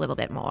town a little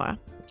bit more.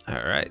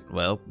 All right.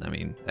 Well, I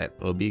mean, that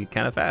will be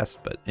kind of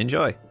fast, but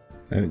enjoy.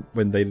 And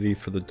when they leave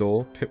for the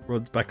door, Pip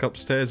runs back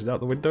upstairs and out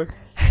the window.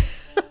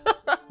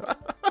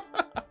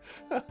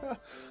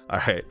 All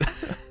right.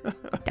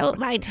 Don't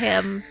mind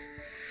him.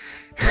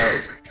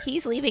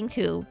 He's leaving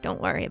too.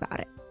 Don't worry about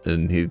it.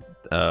 And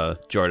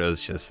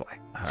Jordo's just like,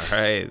 all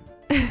right.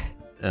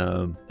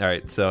 All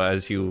right. So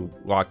as you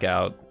walk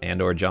out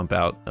and or jump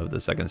out of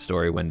the second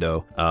story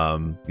window,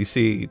 you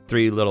see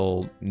three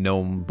little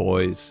gnome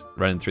boys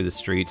running through the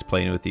streets,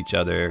 playing with each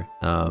other.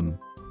 And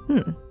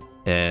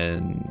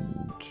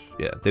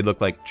yeah, they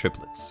look like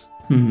triplets.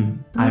 I will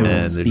And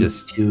they're speak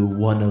just- to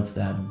one of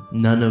them.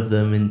 None of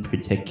them in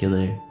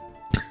particular.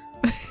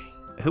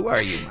 Who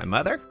are you, my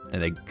mother?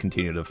 And they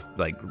continue to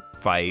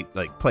fight,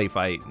 play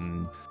fight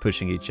and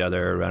pushing each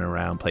other, run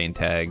around, playing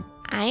tag.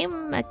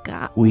 I'm a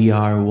god. We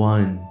are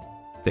one.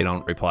 They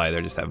don't reply.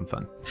 They're just having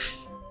fun.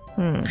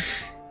 They're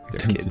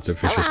Tempted kids. to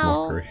vicious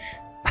Hello. mockery.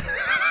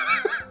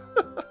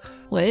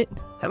 What?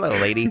 Hello,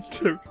 lady.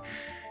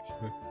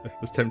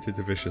 Was tempted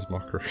to vicious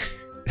mockery.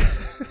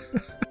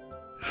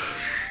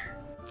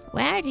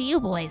 Where do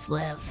you boys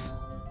live?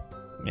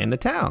 In the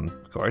town,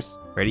 of course.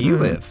 Where do you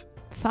live?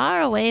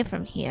 Far away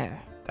from here.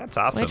 That's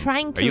awesome. We're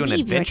trying to Are you an leave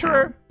your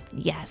adventurer? town.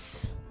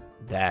 Yes.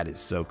 That is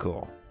so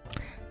cool.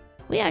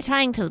 We are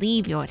trying to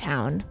leave your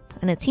town,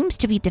 and it seems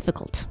to be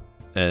difficult.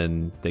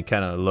 And they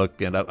kind of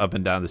look up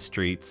and down the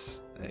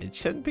streets. It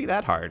shouldn't be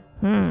that hard.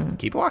 Just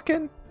keep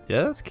walking.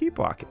 Just keep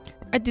walking.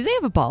 Do they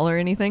have a ball or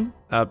anything?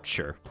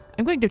 Sure.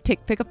 I'm going to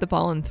pick up the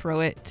ball and throw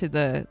it to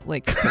the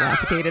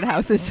dilapidated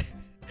houses.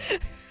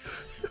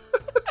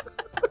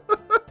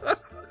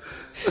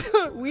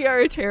 We are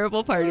a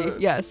terrible party.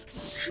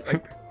 Yes.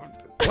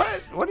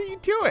 What are you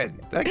doing?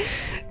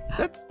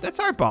 That's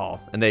our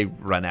ball. And they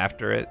run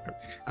after it.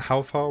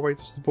 How far away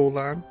does the ball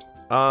land?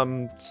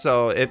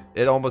 So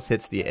it almost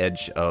hits the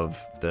edge of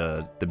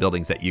the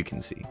buildings that you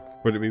can see.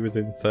 Would it be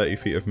within 30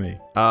 feet of me?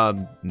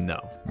 No.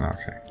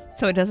 Okay.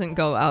 So it doesn't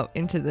go out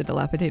into the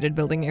dilapidated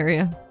building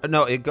area.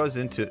 No, it goes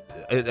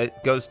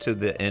it goes to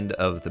the end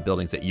of the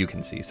buildings that you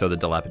can see, so the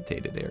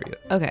dilapidated area.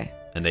 Okay.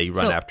 And they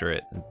run So- after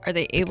it. Are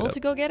they able up. to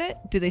go get it?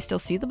 Do they still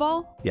see the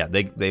ball? Yeah,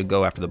 they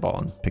go after the ball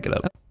and pick it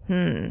up.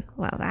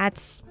 Well,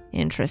 that's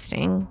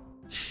interesting.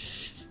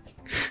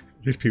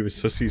 These people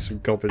just see some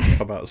goblins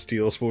come out,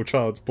 steal a small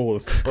child's ball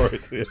and throw it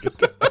to the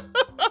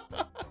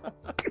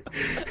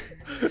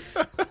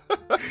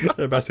end.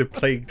 A massive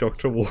plague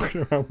doctor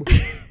walking around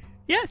with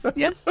Yes.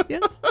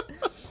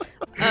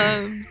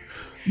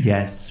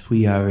 Yes,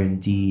 we are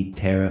indeed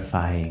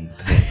terrifying.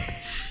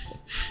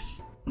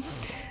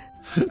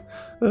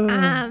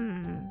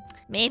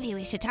 Maybe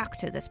we should talk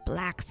to this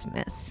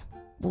blacksmith.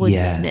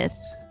 woodsmith,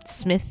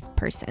 smith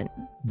person.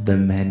 The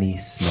many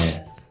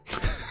smith.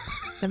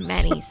 The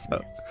many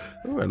smith.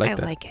 Ooh, I I like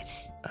that. like it.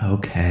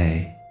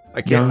 Okay.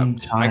 I Young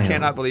can't. I child.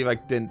 cannot believe I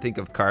didn't think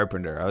of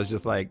carpenter. I was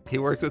just like, he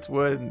works with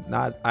wood,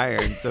 not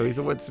iron, so he's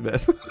a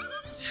woodsmith.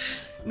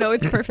 No,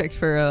 it's perfect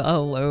for a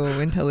low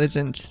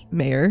intelligent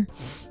mayor.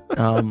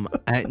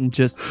 And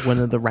just one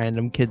of the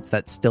random kids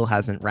that still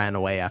hasn't ran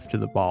away after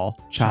the ball.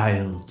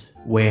 Child,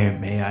 where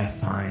may I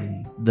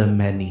find the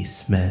many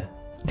smith?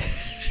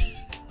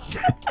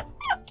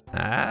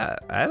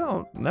 I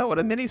don't know what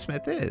a mini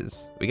smith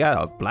is. We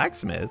got a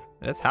blacksmith.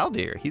 That's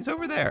Haldir. He's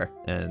over there.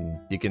 And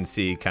you can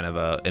see kind of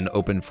an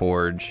open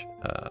forge,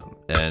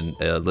 and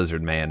a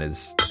lizard man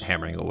is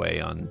hammering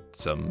away on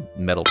some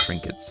metal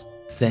trinkets.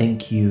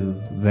 Thank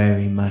you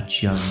very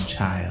much, young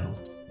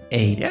child.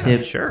 A Yeah,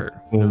 tip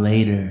sure. for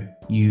later.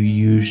 You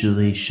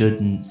usually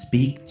shouldn't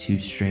speak to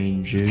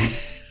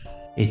strangers.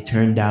 It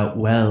turned out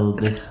well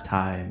this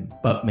time,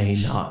 but may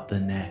not the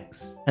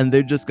next. And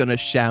they're just gonna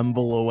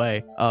shamble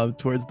away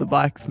towards the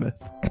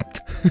blacksmith.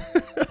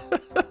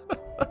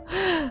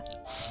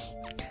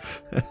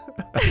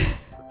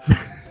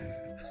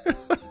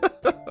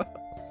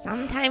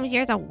 Sometimes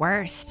you're the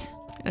worst.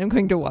 I'm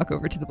going to walk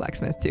over to the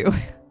blacksmith too.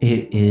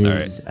 It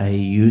is a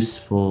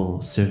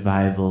useful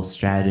survival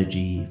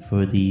strategy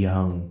for the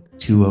young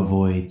to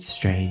avoid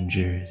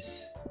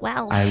strangers.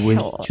 Well, I wish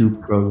sure. to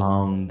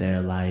prolong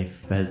their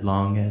life as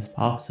long as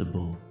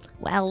possible.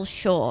 Well,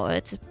 sure,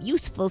 it's a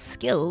useful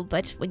skill,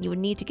 but when you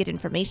need to get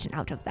information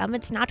out of them,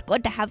 it's not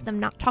good to have them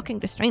not talking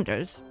to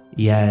strangers.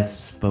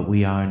 Yes, but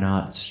we are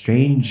not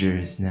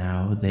strangers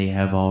now. They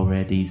have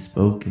already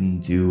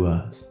spoken to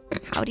us.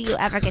 How do you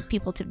ever get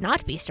people to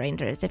not be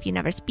strangers if you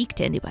never speak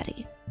to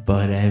anybody?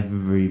 But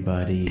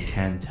everybody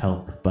can't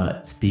help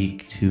but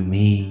speak to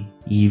me.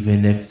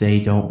 Even if they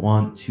don't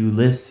want to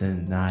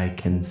listen, I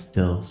can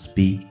still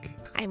speak.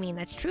 I mean,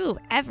 that's true of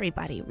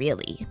everybody,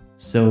 really.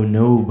 So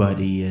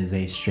nobody is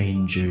a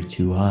stranger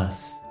to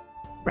us.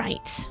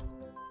 Right.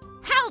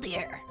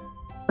 Haldir!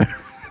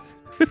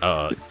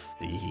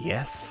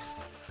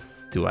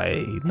 Yes. Do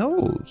I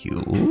know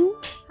you?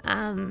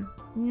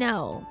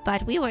 No,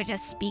 but we were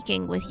just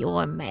speaking with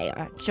your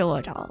mayor,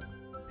 Jordal.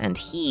 And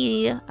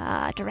he,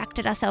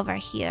 directed us over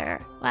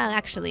here. Well,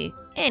 actually,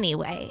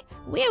 anyway,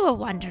 we were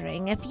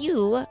wondering if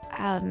you,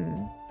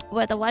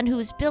 were the one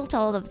who's built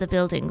all of the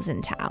buildings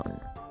in town.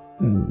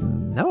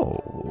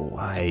 No,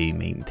 I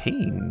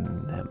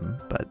maintain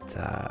them, but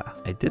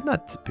I did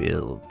not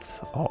build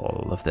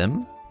all of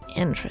them.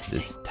 Interesting.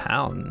 This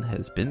town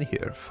has been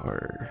here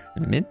for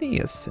many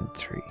a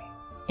century.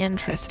 At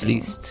Interesting.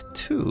 least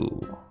two,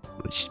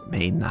 which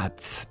may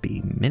not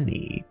be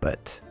many,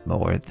 but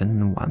more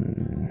than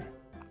one.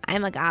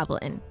 I'm a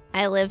goblin.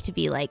 I live to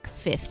be like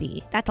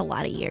 50. That's a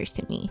lot of years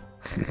to me.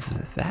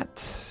 That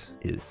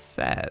is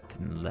sad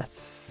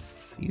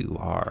unless you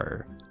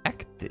are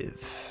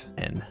active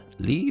and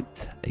lead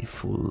a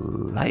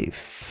full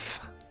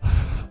life.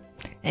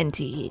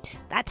 Indeed.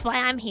 That's why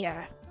I'm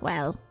here.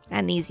 Well,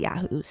 and these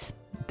yahoos.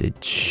 Did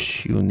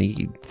you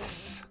need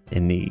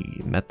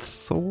any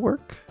metal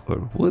work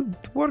or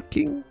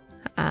woodworking?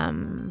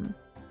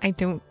 I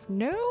don't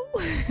know.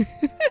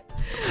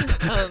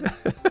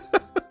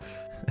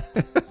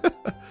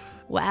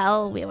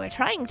 Well, we were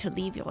trying to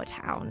leave your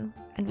town,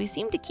 and we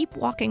seem to keep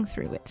walking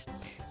through it.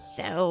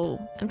 So,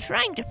 I'm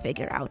trying to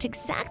figure out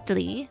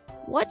exactly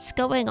what's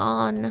going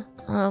on.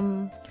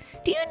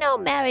 Do you know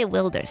Mary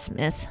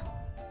Wildersmith?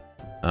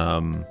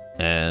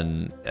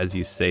 And as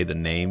you say the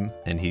name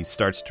and he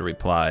starts to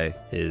reply,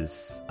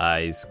 his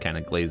eyes kind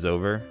of glaze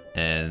over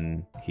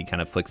and he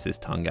kind of flicks his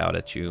tongue out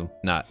at you.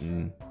 Not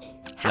in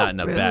How a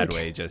bad rude.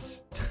 way,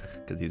 just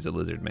because he's a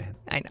lizard man.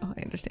 I know,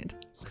 I understand.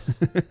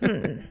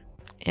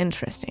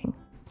 Interesting.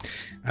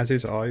 As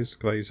his eyes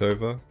glaze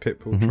over,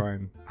 Pip will try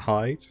and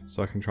hide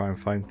so I can try and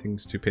find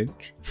things to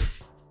pinch.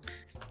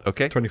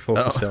 Okay. 24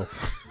 for Oh.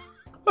 stealth.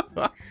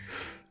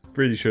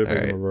 Really should have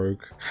been a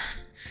rogue.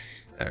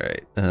 All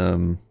right.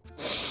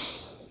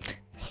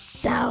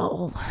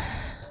 So,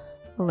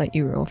 I'll let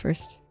you roll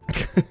first.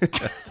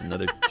 That's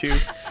another 2.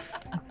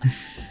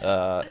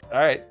 All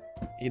right.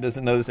 He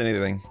doesn't notice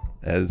anything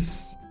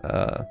as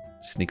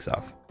sneaks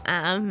off.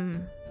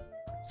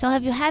 so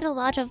have you had a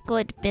lot of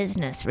good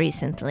business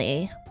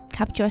recently?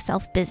 Kept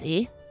yourself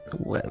busy?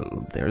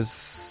 Well,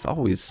 there's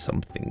always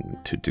something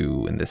to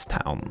do in this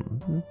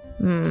town.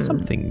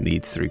 Something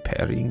needs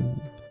repairing.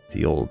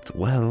 The old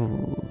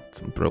well,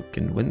 some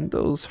broken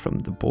windows from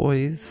the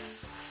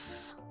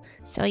boys.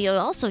 So you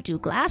also do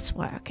glass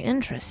work.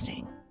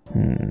 Interesting.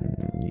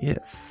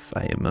 Yes,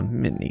 I am a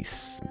mini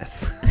smith.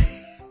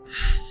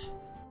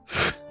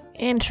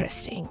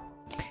 Interesting.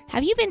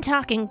 Have you been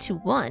talking to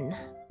one?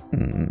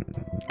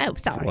 Oh,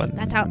 sorry. One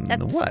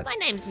what? My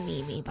name's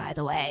Mimi, by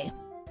the way.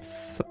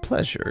 It's a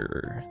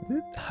pleasure.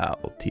 How,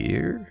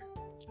 dear?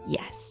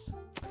 Yes.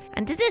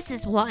 And this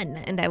is one,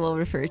 and I will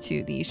refer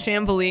to the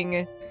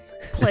shambling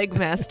plague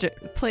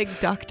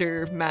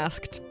doctor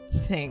masked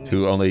thing.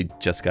 Who only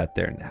just got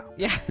there now.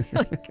 Yeah.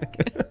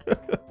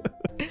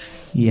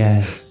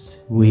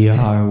 Yes, we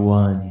are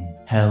one.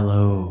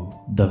 Hello,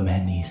 the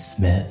Many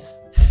Smith.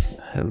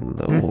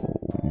 Hello.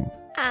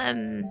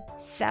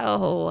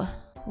 So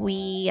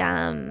we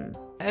And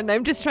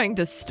I'm just trying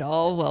to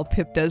stall while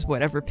Pip does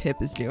whatever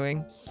Pip is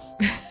doing.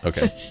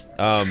 Okay.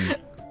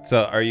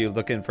 So are you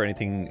looking for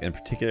anything in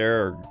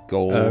particular, or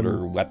gold,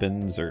 or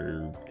weapons,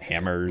 or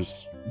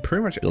hammers?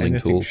 Pretty much Building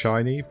anything tools.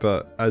 shiny,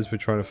 but as we're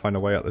trying to find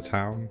a way out the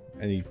town,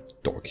 any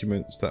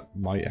documents that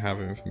might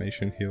have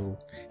information,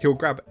 he'll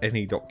grab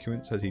any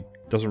documents, as he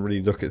doesn't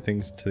really look at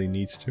things until he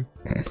needs to.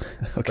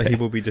 Okay. But he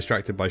will be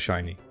distracted by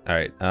shiny. All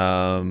right.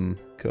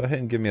 Go ahead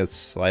and give me a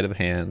sleight of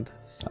hand.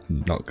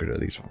 I'm not good at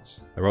these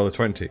ones. I roll a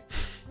 20.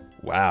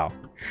 Wow.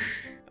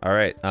 All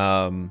right.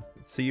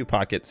 So you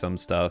pocket some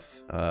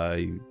stuff,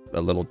 a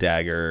little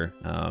dagger.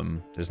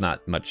 There's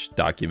not much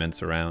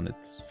documents around.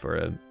 It's for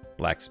a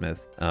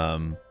blacksmith.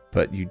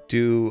 But you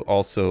do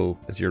also,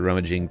 as you're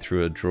rummaging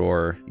through a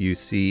drawer, you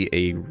see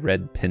a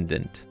red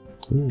pendant.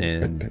 Ooh,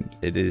 And red pendant.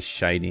 it is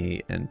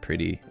shiny and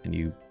pretty, and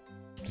you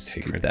Take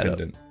scoop red that up.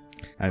 pendant.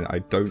 And I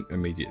don't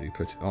immediately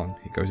put it on.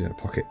 It goes in a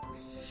pocket.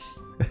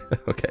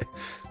 Okay.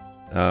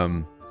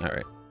 All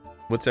right.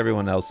 What's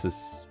everyone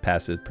else's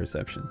passive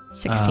perception?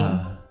 16.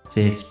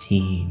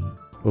 15.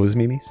 What was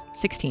Mimi's?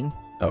 16.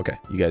 Okay.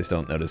 You guys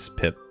don't notice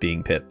Pip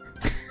being Pip.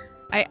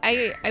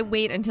 I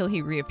wait until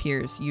he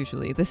reappears,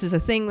 usually. This is a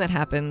thing that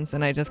happens,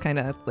 and I just kind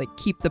of,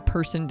 keep the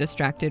person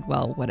distracted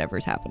while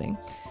whatever's happening.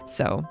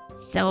 So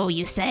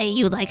you say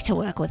you like to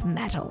work with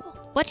metal.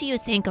 What do you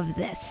think of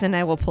this? and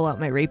I will pull out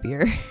my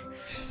rapier.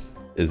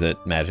 Is it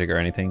magic or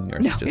anything? Or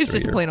is No, it just it's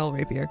just a plain old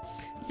rapier.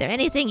 Is there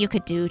anything you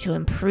could do to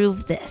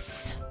improve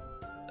this?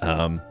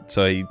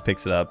 So he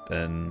picks it up,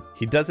 and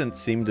he doesn't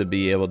seem to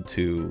be able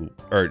to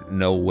or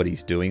know what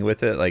he's doing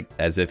with it, like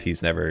as if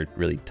he's never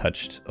really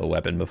touched a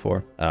weapon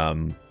before.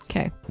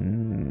 Okay.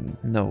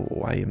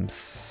 No, I am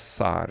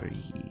sorry.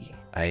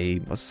 I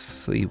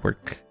mostly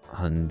work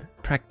on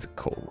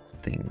practical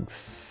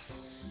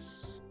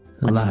things.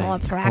 What's Like more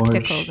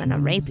practical than a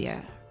horseshoes.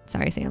 rapier?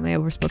 Sorry, Sam, I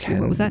overspoke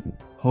you. What was that?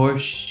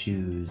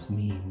 Horseshoes,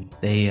 Mimi.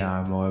 They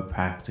are more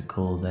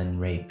practical than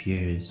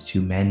rapiers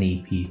to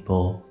many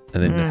people.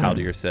 And then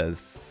Haldir says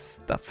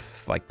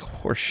stuff like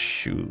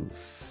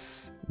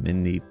horseshoes.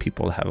 Many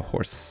people have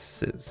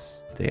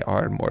horses. They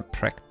are more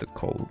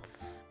practical.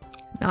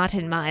 Not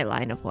in my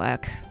line of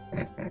work.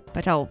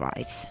 But all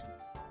right.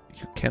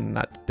 You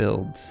cannot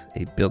build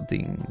a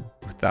building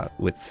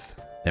with.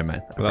 Never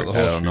mind. Without the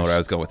I don't know horseshoes. where I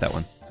was going with that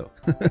one. So.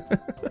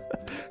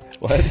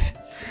 What?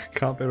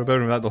 Can't build a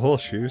building without the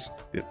horseshoes.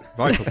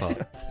 Vital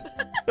part.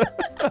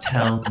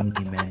 Tell me,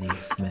 Many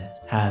Smith,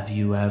 have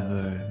you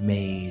ever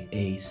made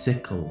a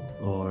sickle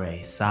or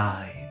a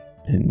scythe?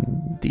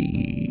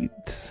 Indeed.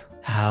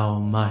 How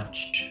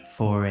much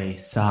for a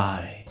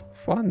scythe?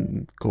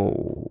 1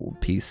 gold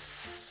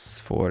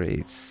piece for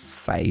a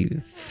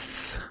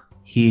scythe.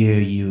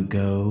 Here you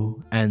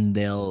go. And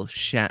they'll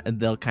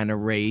kind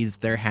of raise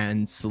their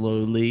hand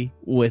slowly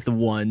with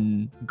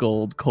 1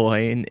 gold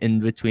coin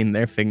in between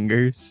their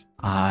fingers.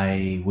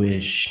 I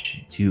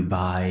wish to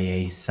buy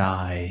a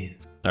scythe.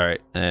 All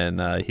right,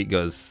 and he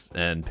goes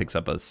and picks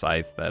up a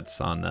scythe that's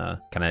on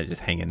kind of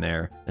just hanging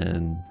there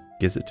and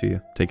gives it to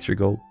you. Takes your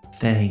gold.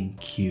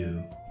 Thank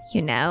you.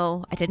 You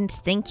know, I didn't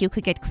think you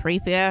could get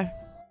creepier.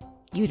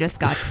 You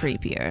just got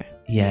creepier.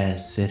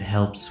 Yes, it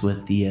helps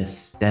with the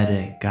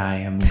aesthetic I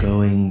am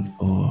going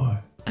for.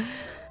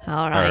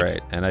 All right, right,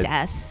 and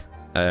Death.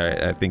 All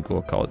right, I think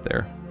we'll call it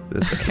there. For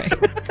this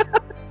episode.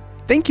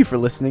 Thank you for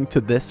listening to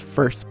this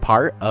first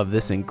part of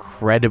this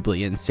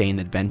incredibly insane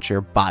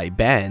adventure by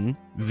Ben,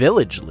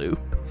 Village Loop.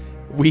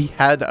 We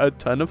had a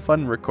ton of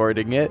fun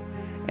recording it,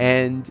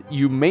 and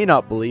you may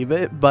not believe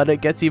it, but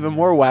it gets even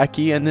more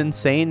wacky and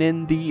insane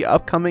in the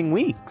upcoming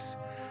weeks.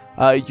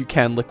 You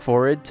can look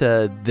forward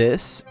to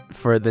this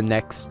for the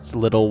next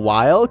little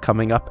while,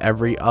 coming up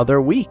every other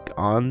week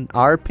on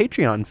our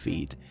Patreon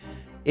feed.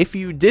 If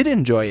you did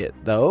enjoy it,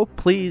 though,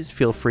 please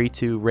feel free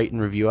to rate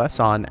and review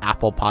us on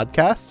Apple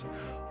Podcasts,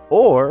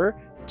 or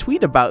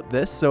tweet about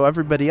this so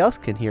everybody else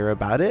can hear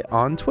about it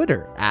on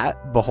Twitter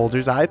at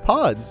Beholder's Eye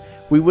Pod.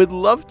 We would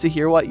love to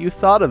hear what you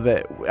thought of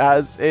it,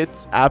 as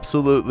it's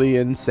absolutely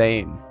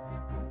insane.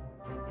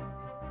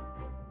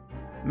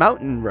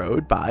 Mountain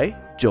Road by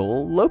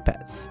Joel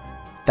Lopez.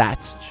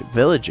 That's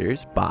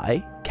Villagers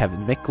by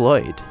Kevin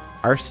McLeod.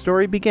 Our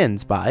Story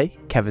Begins by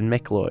Kevin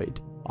McLeod.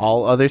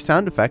 All other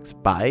sound effects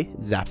by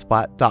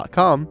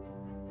Zapsplat.com.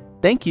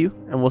 Thank you,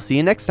 and we'll see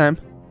you next time.